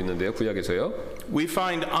발견할 수 있는데요. 구약에서요. We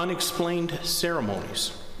find unexplained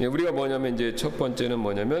ceremonies. 예, 우리가 뭐냐면 이제 첫 번째는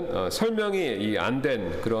뭐냐면 설명이 안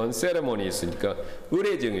된 그런 세레모니 있으니까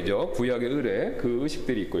의례증이죠. 구약의 의례 그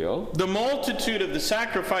의식들이 있고요. The multitude of the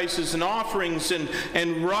sacrifices and offerings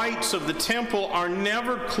and rites of the temple are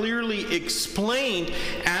never clearly explained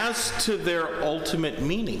as to their ultimate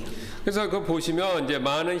meaning. 그래서 그 보시면 이제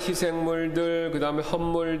많은 희생물들, 그다음에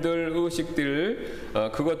헌물들, 의식들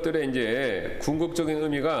그것들의 이제 궁극적인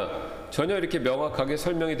의미가 전혀 이렇게 명확하게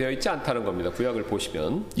설명이 되어 있지 않다는 겁니다. 구약을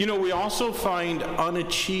보시면. You know, we also find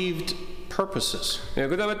unachieved purposes. 예,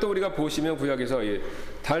 그다음에 또 우리가 보시면 구약에서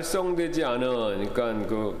달성되지 않은, 그러니까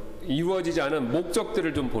그 이루어지지 않은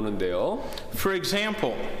목적들을 좀 보는데요. For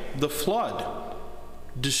example, the flood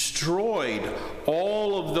destroyed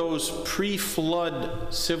all of those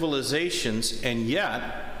pre-flood civilizations, and yet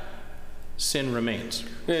sin remains.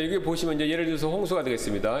 예, 이게 보시면 이제 예를 들어서 홍수가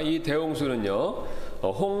되겠습니다. 이 대홍수는요.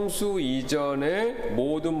 홍수 이전의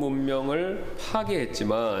모든 문명을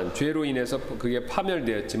파괴했지만 죄로 인해서 그게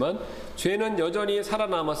파멸되었지만 죄는 여전히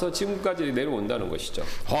살아남아서 지금까지 내려온다는 것이죠.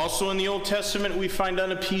 Also in the Old Testament we find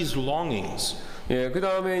unappeased longings. 예, 그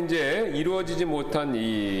다음에 이제 이루어지지 못한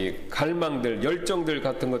이 갈망들, 열정들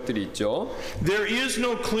같은 것들이 있죠. There is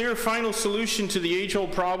no clear final solution to the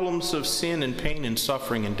age-old problems of sin and pain and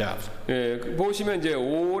suffering and death. 예, 보시면 이제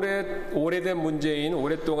오래된 문제인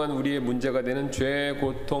오랫동안 우리의 문제가 되는 죄,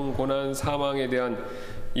 고통, 고난, 사망에 대한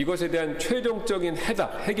이것에 대한 최종적인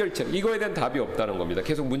해결책, 이거에 대한 답이 없다는 겁니다.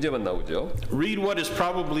 계속 문제만 나오죠. Read what is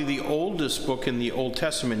probably the oldest book in the Old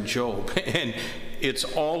Testament, Job, and it's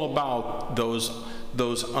all about those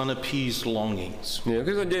unappeased longings. 네,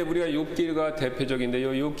 그래서 이제 우리가 욥기가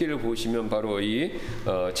대표적인데요. 욥기를 보시면 바로 이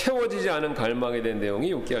채워지지 않은 갈망에 대한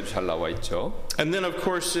내용이 욥기 아주 잘 나와 있죠. And then, of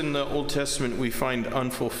course, in the Old Testament, we find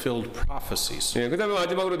unfulfilled prophecies. 네, 그다음에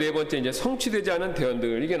마지막으로 네 번째 이제 성취되지 않은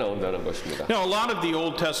대언들 이게 나온다는 것입니다. Now, a lot of the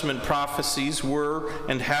Old Testament prophecies were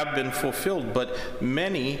and have been fulfilled, but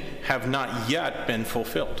many have not yet been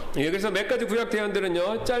fulfilled. 예, 그래서 몇 가지 구약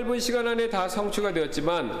대언들은요 짧은 시간 안에 다 성취가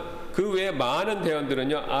되었지만 그 외에 많은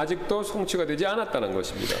대언들은요 아직도 성취가 되지 않았다는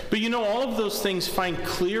것입니다. But you know, all of those things find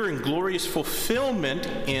clear and glorious fulfillment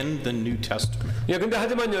in the New Testament. 예, 근데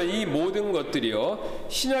하지만요 이 모든 것들이요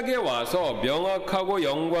신약에 와서 명확하고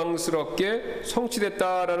영광스럽게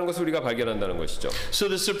성취됐다라는 것을 우리가 발견한다는 것이죠. So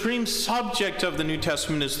the supreme subject of the New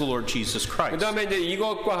Testament is the Lord Jesus Christ. 그다음에 이제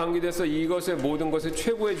이것과 관계돼서 이것의 모든 것의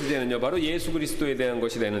최고의 주제는요 바로 예수 그리스도에 대한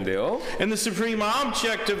것이 되는데요. And the supreme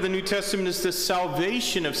object of the New Testament is the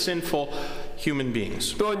salvation of sinful human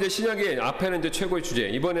beings. 또 이제 신약의 앞에는 이제 최고의 주제,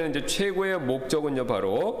 이번에는 이제 최고의 목적은요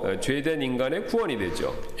바로 죄된 인간의 구원이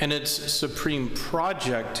되죠. And its supreme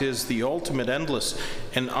project is the ultimate, endless,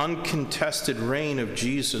 and uncontested reign of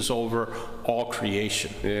Jesus over all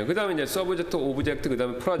creation. 예, 그다음에 이제 서브젝트, 오브젝트,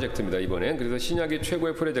 그다음에 프로젝트입니다. 이번엔 그래서 신약의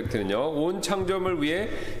최고의 프로젝트는요 온 창조물 위에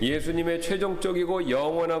예수님의 최종적이고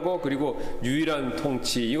영원하고 그리고 유일한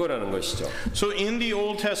통치 이거라는 것이죠. So in the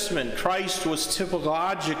Old Testament, Christ was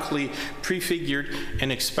typologically prefigured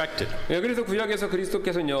and expected. 예, 그래서 구약에서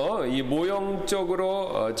그리스도께서는요 이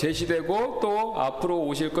모형적으로 제시되고 또 앞으로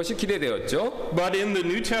오실 것이 기대되었죠. But in the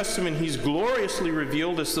New Testament, he's gloriously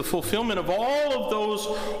revealed as the fulfillment of all of those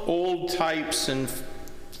old types and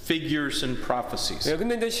figures and prophecies. 예,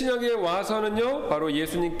 근데 이제 신약에 와서는요 바로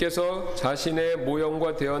예수님께서 자신의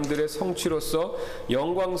모형과 대언들의 성취로서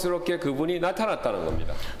영광스럽게 그분이 나타났다는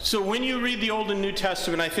겁니다. So when you read the Old and New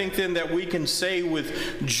Testament, I think then that we can say with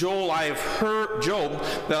Job,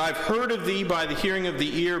 that I've heard of thee by the hearing of the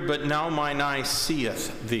ear, but now mine eye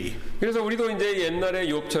seeth thee. 그래서 우리도 이제 옛날에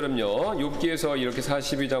욥처럼요 욥기에서 이렇게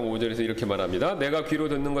 42장 5절에서 이렇게 말합니다. 내가 귀로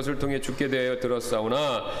듣는 것을 통해 주께 대하여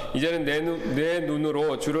들었사오나 이제는 내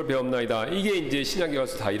눈으로 주를 배움나이다. 이게 이제 신약에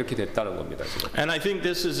와서 다 이렇게 됐다는 겁니다. 지금. And I think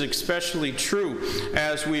this is especially true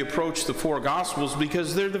as we approach the four Gospels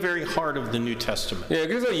because they're the very heart of the New Testament. 예,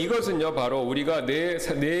 그래서 이것은요 바로 우리가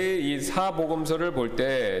이 사복음서를 볼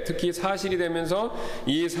때 특히 사실이 되면서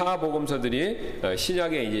이 사복음서들이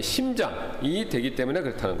신약의 이제 심장이 되기 때문에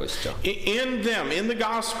그렇다는 것이죠. In them, in the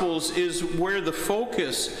Gospels, is where the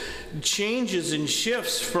focus changes and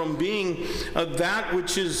shifts from being that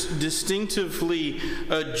which is distinctively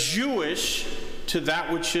Jewish to that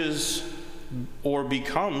which is or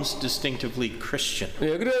becomes distinctively Christian.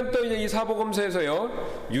 예, 그럼 또 이제 이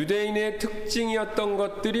사복음서에서요 유대인의 특징이었던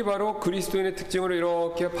것들이 바로 그리스도인의 특징으로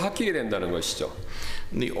이렇게 바뀌게 된다는 것이죠.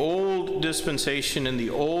 The old dispensation and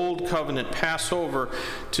the old covenant pass over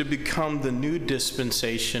to become the new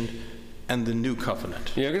dispensation and the new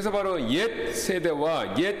covenant. 예, 그래서 바로 옛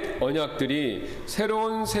세대와 옛 언약들이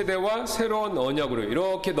새로운 세대와 새로운 언약으로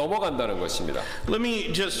이렇게 넘어간다는 것입니다. Let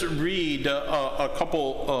me just read a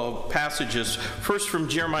couple of passages. First from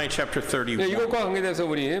Jeremiah chapter 네, 31. 이것과 관계돼서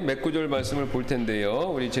우리 몇 구절 말씀을 볼 텐데요.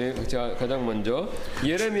 우리 제가 가장 먼저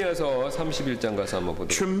예레미야서 31장 가서 한번 보도록.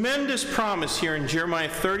 Tremendous promise here in Jeremiah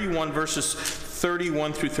 31 verses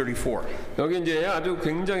 31 through 34. 여기 이제 아주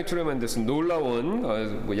굉장히 트레멘데스 놀라운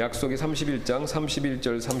약속이 31장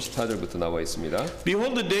 31절 34절부터 나와 있습니다.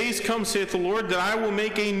 Behold, the days come, saith the Lord, that I will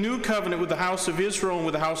make a new covenant with the house of Israel and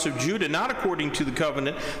with the house of Judah, not according to the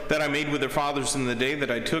covenant that I made with their fathers in the day that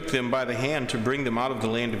I took them by the hand to bring them out of the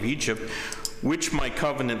land of Egypt, which my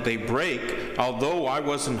covenant they break, although I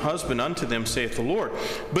was an husband unto them, saith the Lord.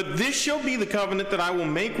 But this shall be the covenant that I will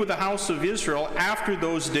make with the house of Israel after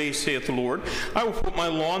those days, saith the Lord. I will put my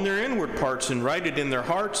law in their inward parts and write it in their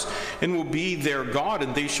hearts, and will be their God,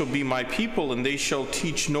 and they shall be my people, and they shall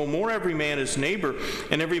teach no more every man his neighbor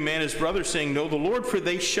and every man his brother, saying, Know the Lord, for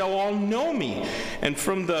they shall all know me. And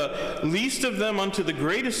from the least of them unto the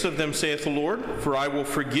greatest of them, saith the Lord, for I will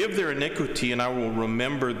forgive their iniquity, and I will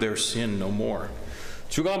remember their sin no more.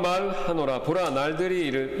 주가 말하노라 보라 날들이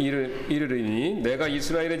이르리니 내가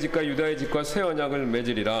이스라엘의 집과 유다의 집과 새 언약을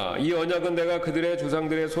맺으리라. 이 언약은 내가 그들의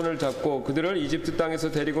조상들의 손을 잡고 그들을 이집트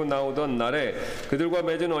땅에서 데리고 나오던 날에 그들과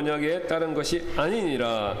맺은 언약에 따른 것이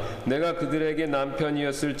아니니라. 내가 그들에게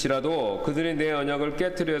남편이었을지라도 그들이 내 언약을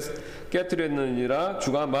깨뜨렸느니라.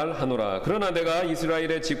 주가 말하노라. 그러나 내가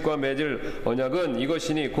이스라엘의 집과 맺을 언약은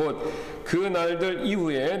이것이니 곧 그 날들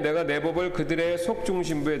이후에 내가 내 법을 그들의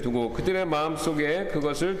속중심부에 두고 그들의 마음속에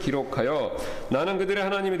그것을 기록하여 나는 그들의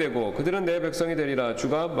하나님이 되고 그들은 내 백성이 되리라.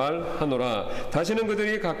 주가 말하노라. 다시는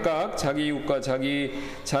그들이 각각 자기 이웃과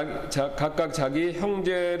각각 자기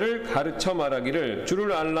형제를 가르쳐 말하기를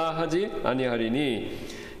주를 알라 하지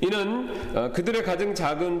아니하리니 이는 그들의 가장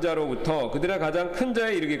작은 자로부터 그들의 가장 큰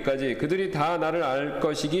자에 이르기까지 그들이 다 나를 알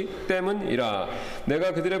것이기 때문이라.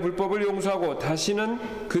 내가 그들의 불법을 용서하고 다시는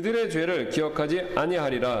그들의 죄를 기억하지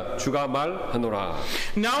아니하리라. 주가 말하노라.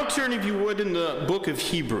 Now turn, if you would, in the book of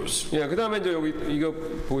Hebrews. 예, 그다음에 이제 여기 이거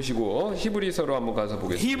보시고 히브리서로 한번 가서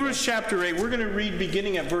보겠습니다. Hebrews chapter 8. We're going to read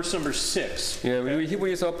beginning at verse number 6. 예, 우리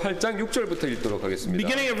히브리서 8장 6절부터 읽도록 하겠습니다.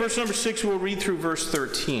 Beginning at verse number 6, we'll read through verse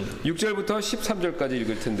 13. 6절부터 13절까지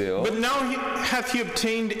읽을 텐데요. But now hath he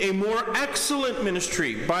obtained a more excellent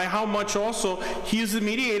ministry, by how much also he is the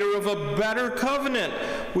mediator of a better covenant,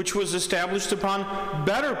 which was established upon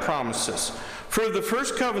better promises. For if the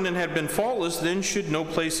first covenant had been faultless, then should no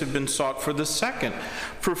place have been sought for the second.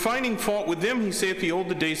 For finding fault with them, he saith, Behold,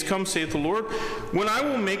 the days come, saith the Lord, when I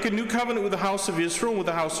will make a new covenant with the house of Israel and with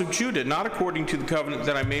the house of Judah, not according to the covenant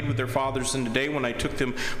that I made with their fathers in the day when I took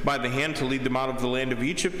them by the hand to lead them out of the land of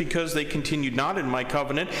Egypt, because they continued not in my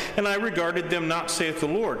covenant, and I regarded them not, saith the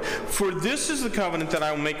Lord. For this is the covenant that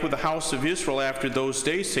I will make with the house of Israel after those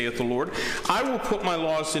days, saith the Lord. I will put my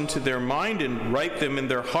laws into their mind and write them in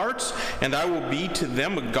their hearts, and I will be to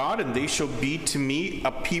them a God, and they shall be to me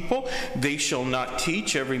a people. They shall not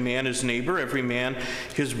teach every man his neighbor, every man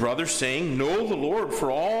his brother, saying, Know the Lord,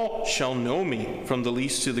 for all shall know me, from the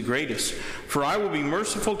least to the greatest. For I will be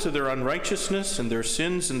merciful to their unrighteousness, and their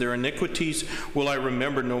sins and their iniquities will I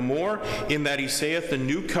remember no more. In that he saith, The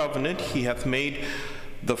new covenant he hath made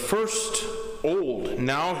the first old.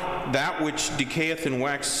 Now that which decayeth and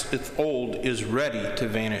waxeth old is ready to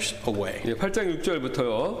vanish away. 예, 8장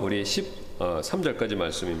 6절부터요. 우리 13절까지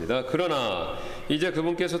말씀입니다. 그러나 이제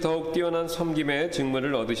그분께서 더욱 뛰어난 섬김의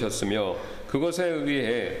증거를 얻으셨으며 그것에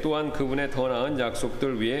의해 또한 그분의 더 나은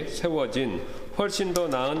약속들 위에 세워진 훨씬 더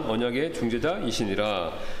나은 언약의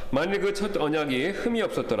중재자이시니라. 만일 그 첫 언약이 흠이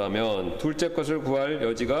없었더라면 둘째 것을 구할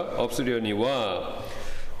여지가 없으려니와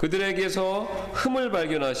그들에게서 흠을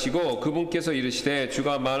발견하시고 그분께서 이르시되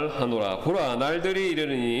주가 말하노라. 보라 날들이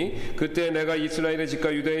이르니 그때 내가 이스라엘의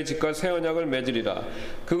집과 유다의 집과 새 언약을 맺으리라.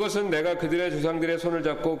 그것은 내가 그들의 조상들의 손을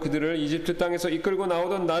잡고 그들을 이집트 땅에서 이끌고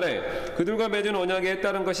나오던 날에 그들과 맺은 언약에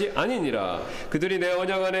따른 것이 아니니라. 그들이 내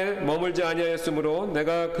언약 안에 머물지 아니하였으므로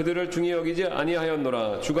내가 그들을 중히 여기지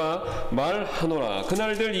아니하였노라. 주가 말하노라.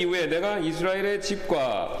 그날들 이후에 내가 이스라엘의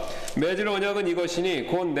집과 맺을 언약은 이것이니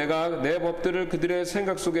곧 내가 내 법들을 그들의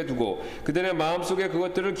생각 속에 두고 그들의 마음 속에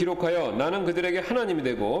그것들을 기록하여 나는 그들에게 하나님이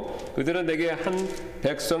되고 그들은 내게 한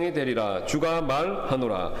백성이 되리라. 주가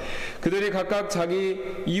말하노라. 그들이 각각 자기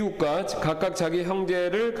이웃과 각각 자기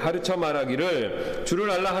형제를 가르쳐 말하기를 주를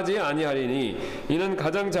알라 하지 아니하리니 이는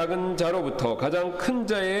가장 작은 자로부터 가장 큰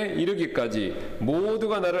자에 이르기까지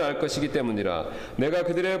모두가 나를 알 것이기 때문이라. 내가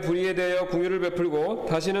그들의 불의에 대하여 긍휼을 베풀고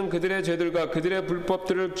다시는 그들의 죄들과 그들의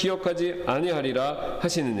불법들을 기억하지 아니하리라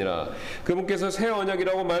하시느니라. 그분께서 새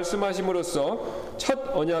언약이라고 말씀하심으로써 첫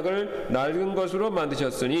언약을 낡은 것으로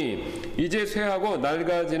만드셨으니 이제 쇠하고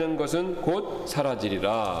낡아지는 것은 곧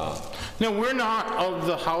사라지리라. Now, we're not of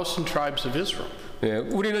the house and tribes of Israel. 예,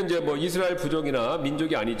 우리는 이제 뭐 이스라엘 부족이나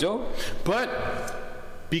민족이 아니죠. But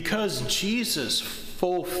because Jesus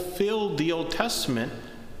fulfilled the Old Testament,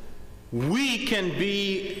 we can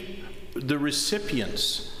be the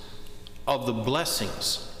recipients of the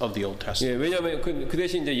blessings of the Old Testament. 예, 왜냐하면 그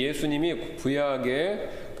대신 이제 예수님이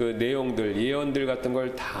구약의 그 내용들, 예언들 같은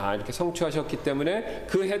걸 다 이렇게 성취하셨기 때문에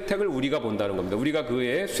그 혜택을 우리가 본다는 겁니다. 우리가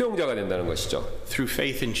그의 수용자가 된다는 것이죠. Through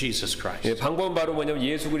faith in Jesus Christ. 예, 방법은 바로 뭐냐면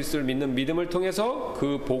예수 그리스도를 믿는 믿음을 통해서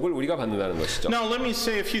그 복을 우리가 받는다는 것이죠. Now, let me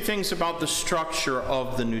say a few things about the structure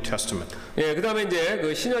of the New Testament. 예, 그다음에 이제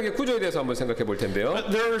그 신약의 구조에 대해서 한번 생각해 볼 텐데요.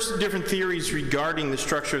 There are different theories regarding the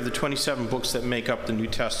structure of the 27 books that make up the New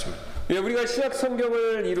Testament. 예, 우리가 신약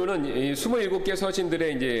성경을 이루는 이 27개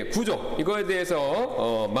서신들의 이제 구조 이거에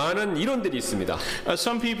대해서 많은 이론들이 있습니다.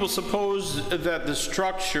 Some people suppose that the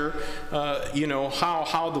structure,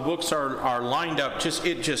 how the books are lined up,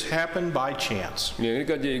 it just happened by chance. 예,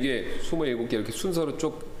 그러니까 이제 이게 27개 이렇게 순서로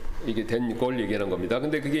쭉 이게 된 걸 얘기하는 겁니다.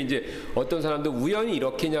 근데 그게 이제 어떤 사람들 우연히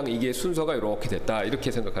이렇게 그냥 이게 순서가 이렇게 됐다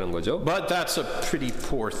이렇게 생각하는 거죠. But that's a pretty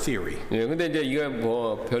poor theory. 예, 근데 이제 이게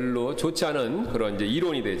뭐 별로 좋지 않은 그런 이제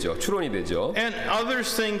이론이 되죠, 추론이 되죠. And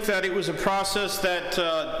others think that it was a process that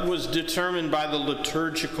was determined by the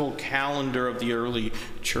liturgical calendar of the early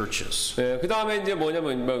churches. 예, 그 다음에 이제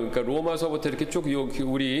뭐냐면 그러니까 로마서부터 이렇게 쭉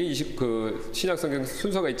우리 신약 성경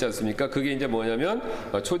순서가 있지 않습니까? 그게 이제 뭐냐면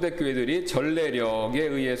초대교회들이 전례력에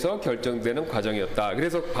의해서 결정되는 과정이었다.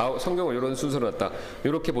 그래서 성경을 이런 순서로 놨다.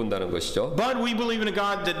 이렇게 본다는 것이죠. But we believe in a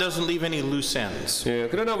God that doesn't leave any loose ends. 예,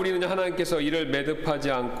 그러나 우리는 하나님께서 이를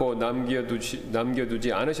매듭하지 않고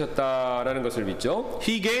남겨두지 않으셨다라는 것을 믿죠.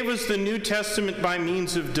 He gave us the New Testament by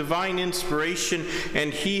means of divine inspiration,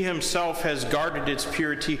 and He Himself has guarded its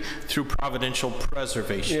purity through providential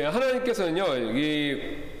preservation. 예, 하나님께서는요,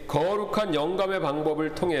 이 거룩한 영감의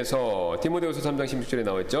방법을 통해서 디모데후서 3장 16절에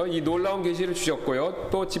나왔죠. 이 놀라운 계시를 주셨고요.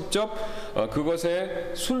 또 직접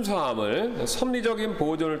그것의 순수함을 섭리적인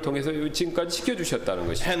보존을 통해서 지금까지 지켜주셨다는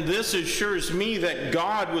것이죠. And this assures me that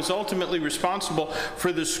God was ultimately responsible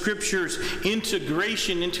for the Scriptures'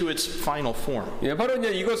 integration into its final form. 예, 바로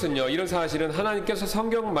이제 이것은요. 이런 사실은 하나님께서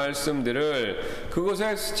성경 말씀들을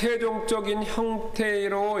그것의 최종적인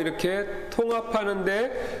형태로 이렇게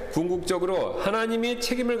통합하는데 궁극적으로 하나님이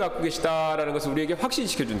책임을 갖고 계시다라는 것을 우리에게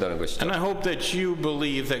확신시켜 준다는 것이죠. And I hope that you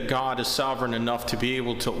believe that God is sovereign enough to be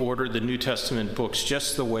able to order the New Testament books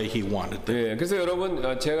just the way He wanted them. 네, 그래서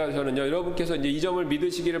저는요, 여러분께서 이제 이 점을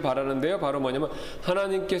믿으시기를 바라는데요. 바로 뭐냐면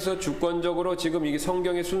하나님께서 주권적으로 지금 이게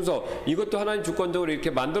성경의 순서 이것도 하나님 주권적으로 이렇게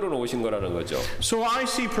만들어 놓으신 거라는 거죠. So I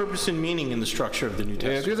see purpose and meaning in the structure of the New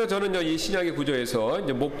네, Testament. 그래서 저는요, 이 신약의 구조에서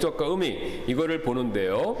이제 목적과 의미 이거를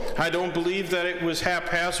보는데요. I don't believe that it was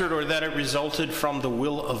haphazard or that it resulted from the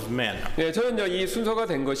will of men. 네, 저는요, 이 순서가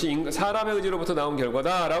된 것이 사람의 의지로부터 나온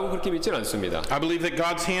결과다라고 그렇게 믿지는 않습니다. I believe that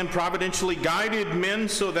God's hand providentially guided men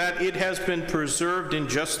so that it has been preserved in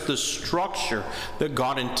just the structure that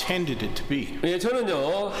God intended it to be. 네,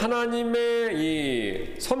 저는요, 하나님의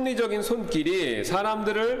이 섭리적인 손길이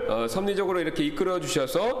사람들을 섭리적으로 이렇게 이끌어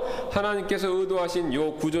주셔서 하나님께서 의도하신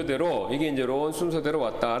요 구조대로 이게 이제 이런 순서대로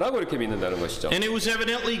왔다라고 이렇게 믿는다는 것이죠. And it was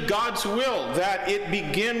evidently God's will that it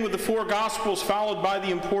begin with the four Gospels, followed by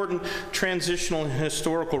the important transitional and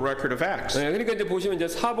historical record of Acts. 네, 그러니까 이제 보시면 이제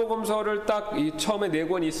사복음서를 딱 이 처음에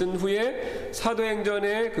 4권 있은 후에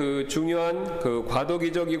사도행전의 그 중요한 그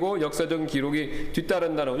과도기적이고 역사적인 기록이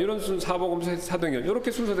뒤따른다는 이런 사복음서, 사도행전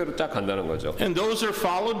이렇게 순서대로 쫙 간다는 거죠. And those are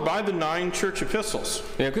followed by the 9 church epistles.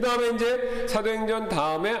 네, 그 다음에 이제 사도행전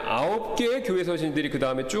다음에 9개의 교회 서신들이 그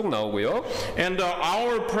다음에 쭉 나오고요. And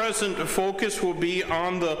our present focus will be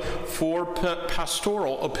on the 4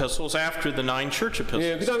 pastoral epistles after the 9 church epistles.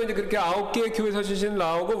 예, 그다음에 이제 그렇게 9개의 교회 서신이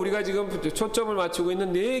나오고 우리가 지금 초점을 맞추고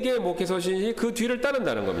있는 4개의 목회 서신이 그 뒤를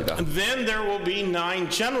따른다는 겁니다. Then there will be 9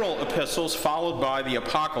 general epistles followed by the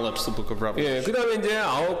Apocalypse, the book of Revelation. 예, 그다음에 이제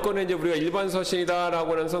 9권의 이제 우리가 일반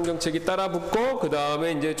서신이다라고 하는 성경책이 따라 붙고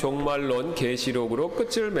그다음에 이제 종말론 계시록으로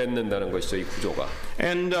끝을 맺는다는 것이죠, 이 구조가.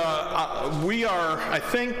 And we are, I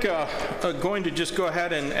think, going to just go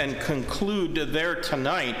ahead and conclude there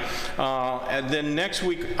tonight. And then next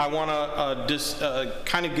week, I want to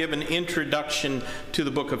kind of give an introduction to the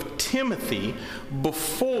book of Timothy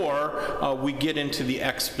before we get into the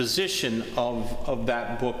exposition of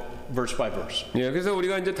that book. verse by verse. 예, 그래서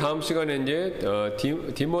우리가 이제 다음 시간에 이제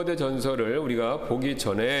디모데 전서를 우리가 보기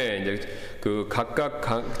전에 이제 그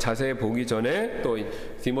각각 자세히 보기 전에 또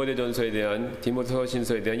디모데 전서에 대한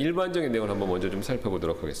디모데서신서에 대한 일반적인 내용을 한번 먼저 좀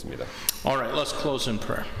살펴보도록 하겠습니다. All right, let's close in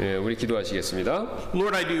prayer. 예, 우리 기도하시겠습니다.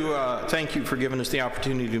 Lord, I do thank you for giving us the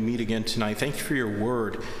opportunity to meet again tonight. Thank you for your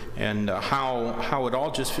word and how it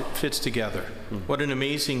all just fits together. What an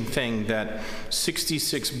amazing thing that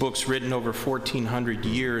 66 books written over 1,400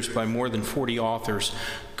 years by more than 40 authors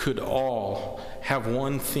could all have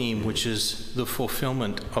one theme, which is the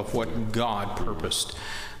fulfillment of what God purposed.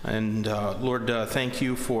 And Lord, thank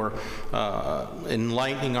you for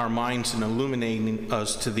enlightening our minds and illuminating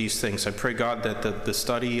us to these things. I pray, God, that the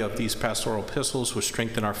study of these pastoral epistles will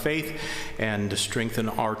strengthen our faith and strengthen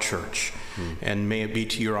our church. And may it be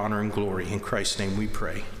to your honor and glory. In Christ's name we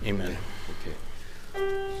pray. Amen. Okay.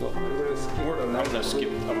 I'm going to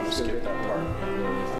skip that part.